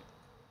Jefferson?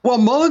 Well,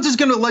 Mullins is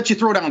going to let you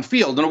throw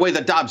downfield in a way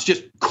that Dobbs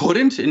just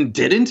couldn't and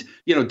didn't.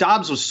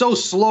 Dobbs was so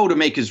slow to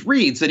make his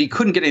reads that he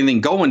couldn't get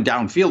anything going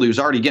downfield. He was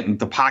already getting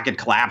the pocket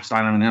collapsed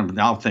on him, and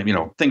now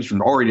things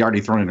from already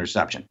thrown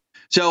interception.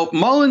 So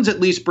Mullins at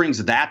least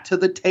brings that to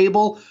the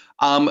table.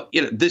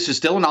 This is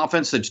still an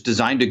offense that's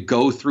designed to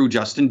go through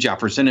Justin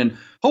Jefferson, and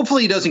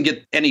hopefully he doesn't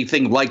get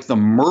anything like the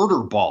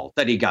murder ball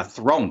that he got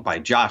thrown by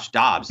Josh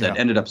Dobbs that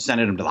ended up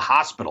sending him to the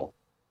hospital.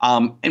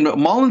 And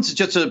Mullins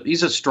is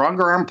he's a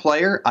stronger arm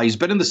player. He's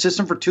been in the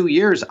system for 2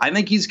 years. I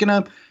think he's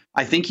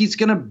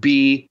gonna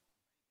be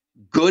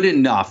good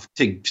enough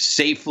to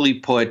safely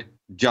put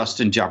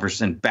Justin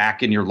Jefferson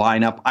back in your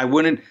lineup. I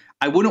wouldn't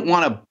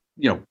want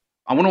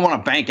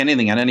to bank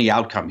anything on any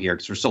outcome here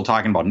because we're still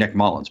talking about Nick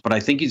Mullins, but I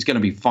think he's going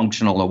to be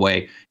functional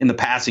in the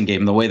passing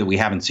game in the way that we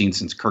haven't seen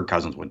since Kirk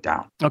Cousins went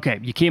down. Okay,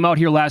 you came out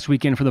here last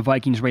weekend for the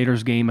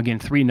Vikings-Raiders game, again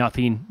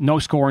 3-0, no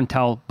score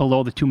until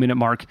below the 2-minute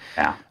mark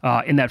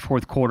in that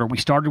fourth quarter. We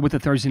started with the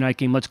Thursday night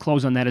game. Let's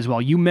close on that as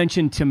well. You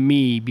mentioned to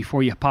me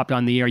before you popped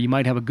on the air, you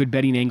might have a good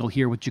betting angle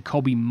here with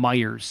Jakobi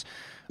Meyers,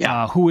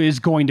 who is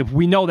going to,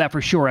 we know that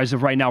for sure as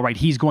of right now, right?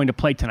 He's going to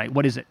play tonight.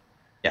 What is it?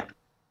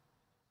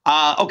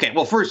 Okay,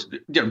 well, first,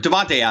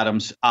 Davante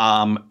Adams,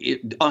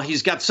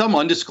 he's got some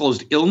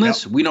undisclosed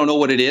illness. Yep. We don't know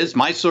what it is.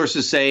 My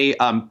sources say,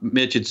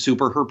 Mitch, it's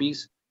super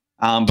herpes,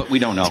 but we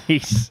don't know.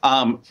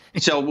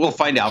 So we'll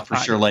find out for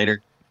sure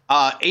later.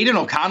 Aiden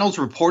O'Connell's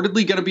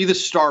reportedly going to be the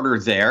starter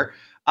there.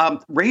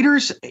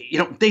 Raiders,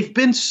 they've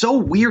been so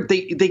weird.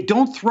 They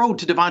don't throw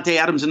to Davante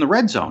Adams in the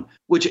red zone,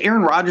 which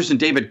Aaron Rodgers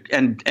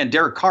and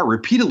Derek Carr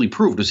repeatedly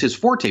proved was his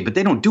forte, but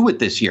they don't do it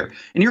this year.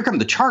 And here come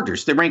the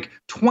Chargers. They rank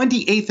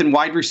 28th in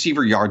wide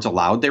receiver yards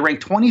allowed. They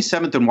rank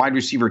 27th in wide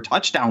receiver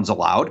touchdowns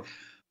allowed.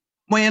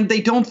 When they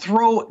don't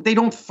throw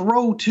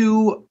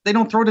to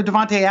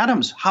Davante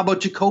Adams. How about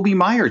Jakobi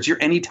Meyers,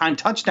 your anytime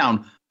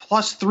touchdown,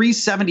 plus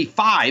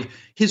 375?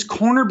 His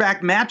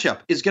cornerback matchup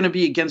is going to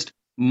be against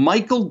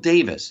Michael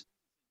Davis,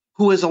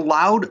 who has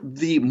allowed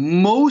the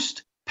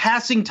most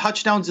passing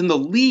touchdowns in the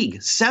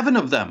league, 7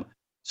 of them.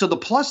 So the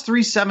plus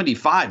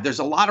 375, there's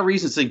a lot of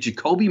reasons to think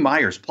Jakobi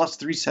Meyers plus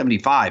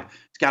 375 has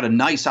got a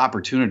nice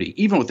opportunity,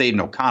 even with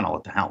Aiden O'Connell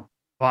at the helm.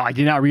 Well, I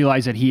did not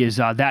realize that he is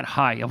that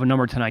high of a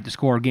number tonight to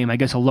score a game. I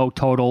guess a low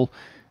total.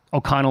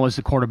 O'Connell is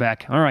the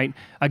quarterback. All right.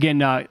 Again,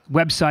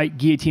 website,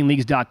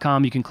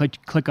 guillotineleagues.com. You can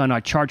click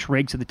on Charts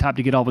Rakes at the top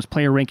to get all of his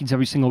player rankings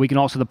every single week. And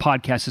also the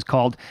podcast is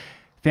called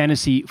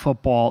Fantasy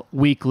Football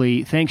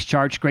Weekly. Thanks,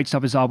 Charge. Great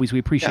stuff as always. We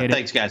appreciate it.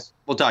 Thanks, guys.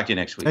 We'll talk to you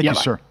next week. Thank you,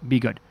 sir. Be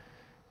good.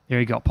 There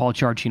you go. Paul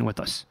Charchian with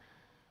us.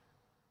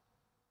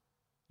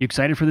 You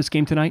excited for this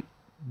game tonight?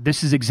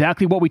 This is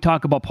exactly what we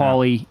talk about,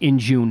 Paulie, in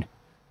June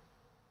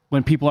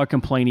when people are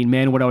complaining,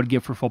 man, what I would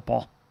give for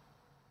football.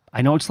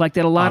 I know it's like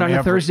that a lot on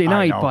a Thursday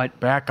night, but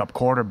backup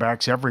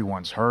quarterbacks,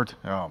 everyone's hurt.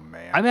 Oh,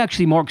 man. I'm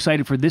actually more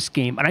excited for this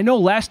game. And I know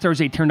last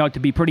Thursday turned out to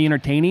be pretty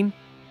entertaining.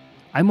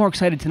 I'm more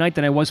excited tonight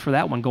than I was for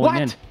that one going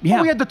in. Yeah,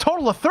 well, we had the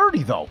total of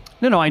 30, though.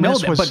 No, I know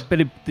that,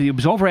 but it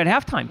was over at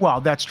halftime.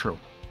 Well, that's true.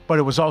 But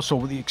it was also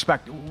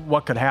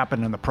what could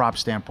happen in the prop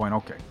standpoint.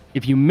 Okay.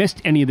 If you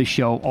missed any of the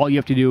show, all you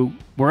have to do,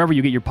 wherever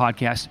you get your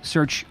podcast,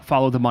 search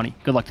Follow the Money.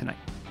 Good luck tonight.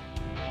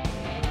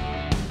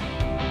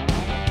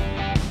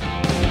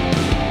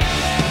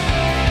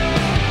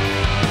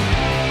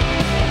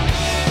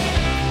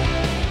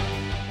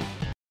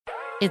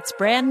 It's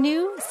brand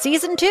new,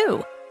 Season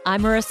 2.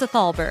 I'm Marissa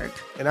Thalberg.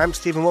 And I'm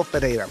Stephen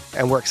Wolf-Bedeta.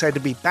 And we're excited to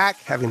be back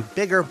having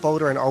bigger,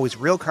 bolder, and always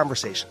real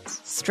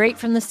conversations. Straight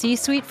from the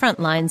C-suite front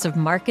lines of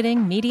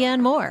marketing, media,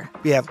 and more.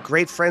 We have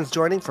great friends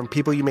joining from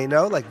people you may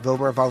know, like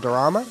Vilmer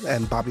Valderrama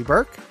and Bobby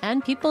Burke.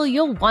 And people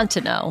you'll want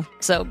to know.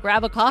 So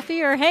grab a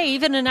coffee or, hey,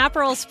 even an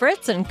Aperol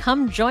Spritz and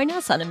come join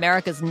us on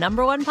America's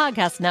 #1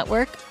 podcast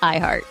network,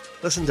 iHeart.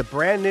 Listen to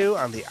brand new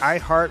on the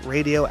iHeart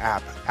Radio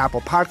app,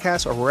 Apple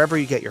Podcasts, or wherever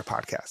you get your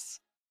podcasts.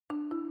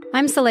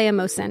 I'm Saleha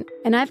Mohsin,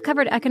 and I've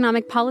covered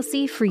economic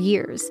policy for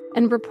years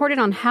and reported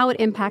on how it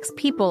impacts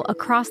people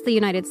across the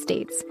United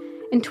States.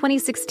 In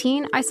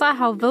 2016, I saw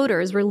how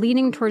voters were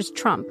leaning towards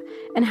Trump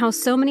and how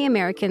so many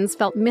Americans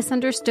felt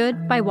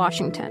misunderstood by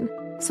Washington.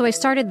 So I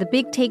started The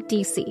Big Take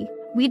DC.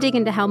 We dig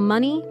into how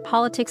money,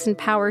 politics, and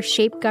power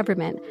shape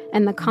government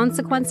and the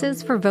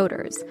consequences for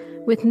voters.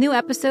 With new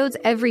episodes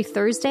every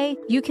Thursday,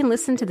 you can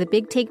listen to The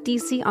Big Take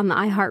DC on the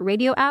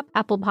iHeartRadio app,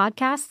 Apple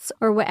Podcasts,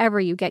 or wherever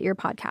you get your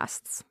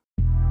podcasts.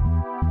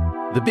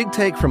 The Big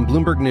Take from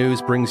Bloomberg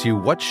News brings you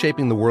what's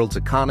shaping the world's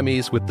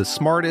economies with the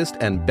smartest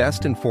and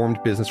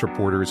best-informed business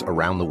reporters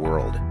around the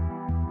world.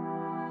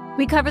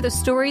 We cover the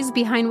stories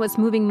behind what's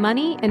moving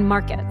money and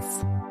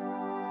markets.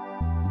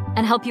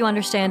 And help you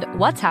understand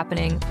what's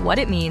happening, what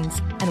it means,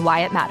 and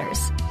why it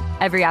matters.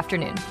 Every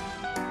afternoon.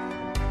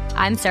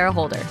 I'm Sarah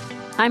Holder.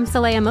 I'm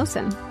Saleha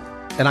Mohsin.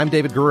 And I'm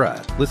David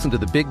Gura. Listen to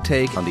The Big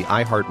Take on the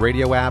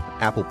iHeartRadio app,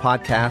 Apple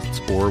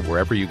Podcasts, or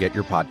wherever you get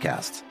your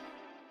podcasts.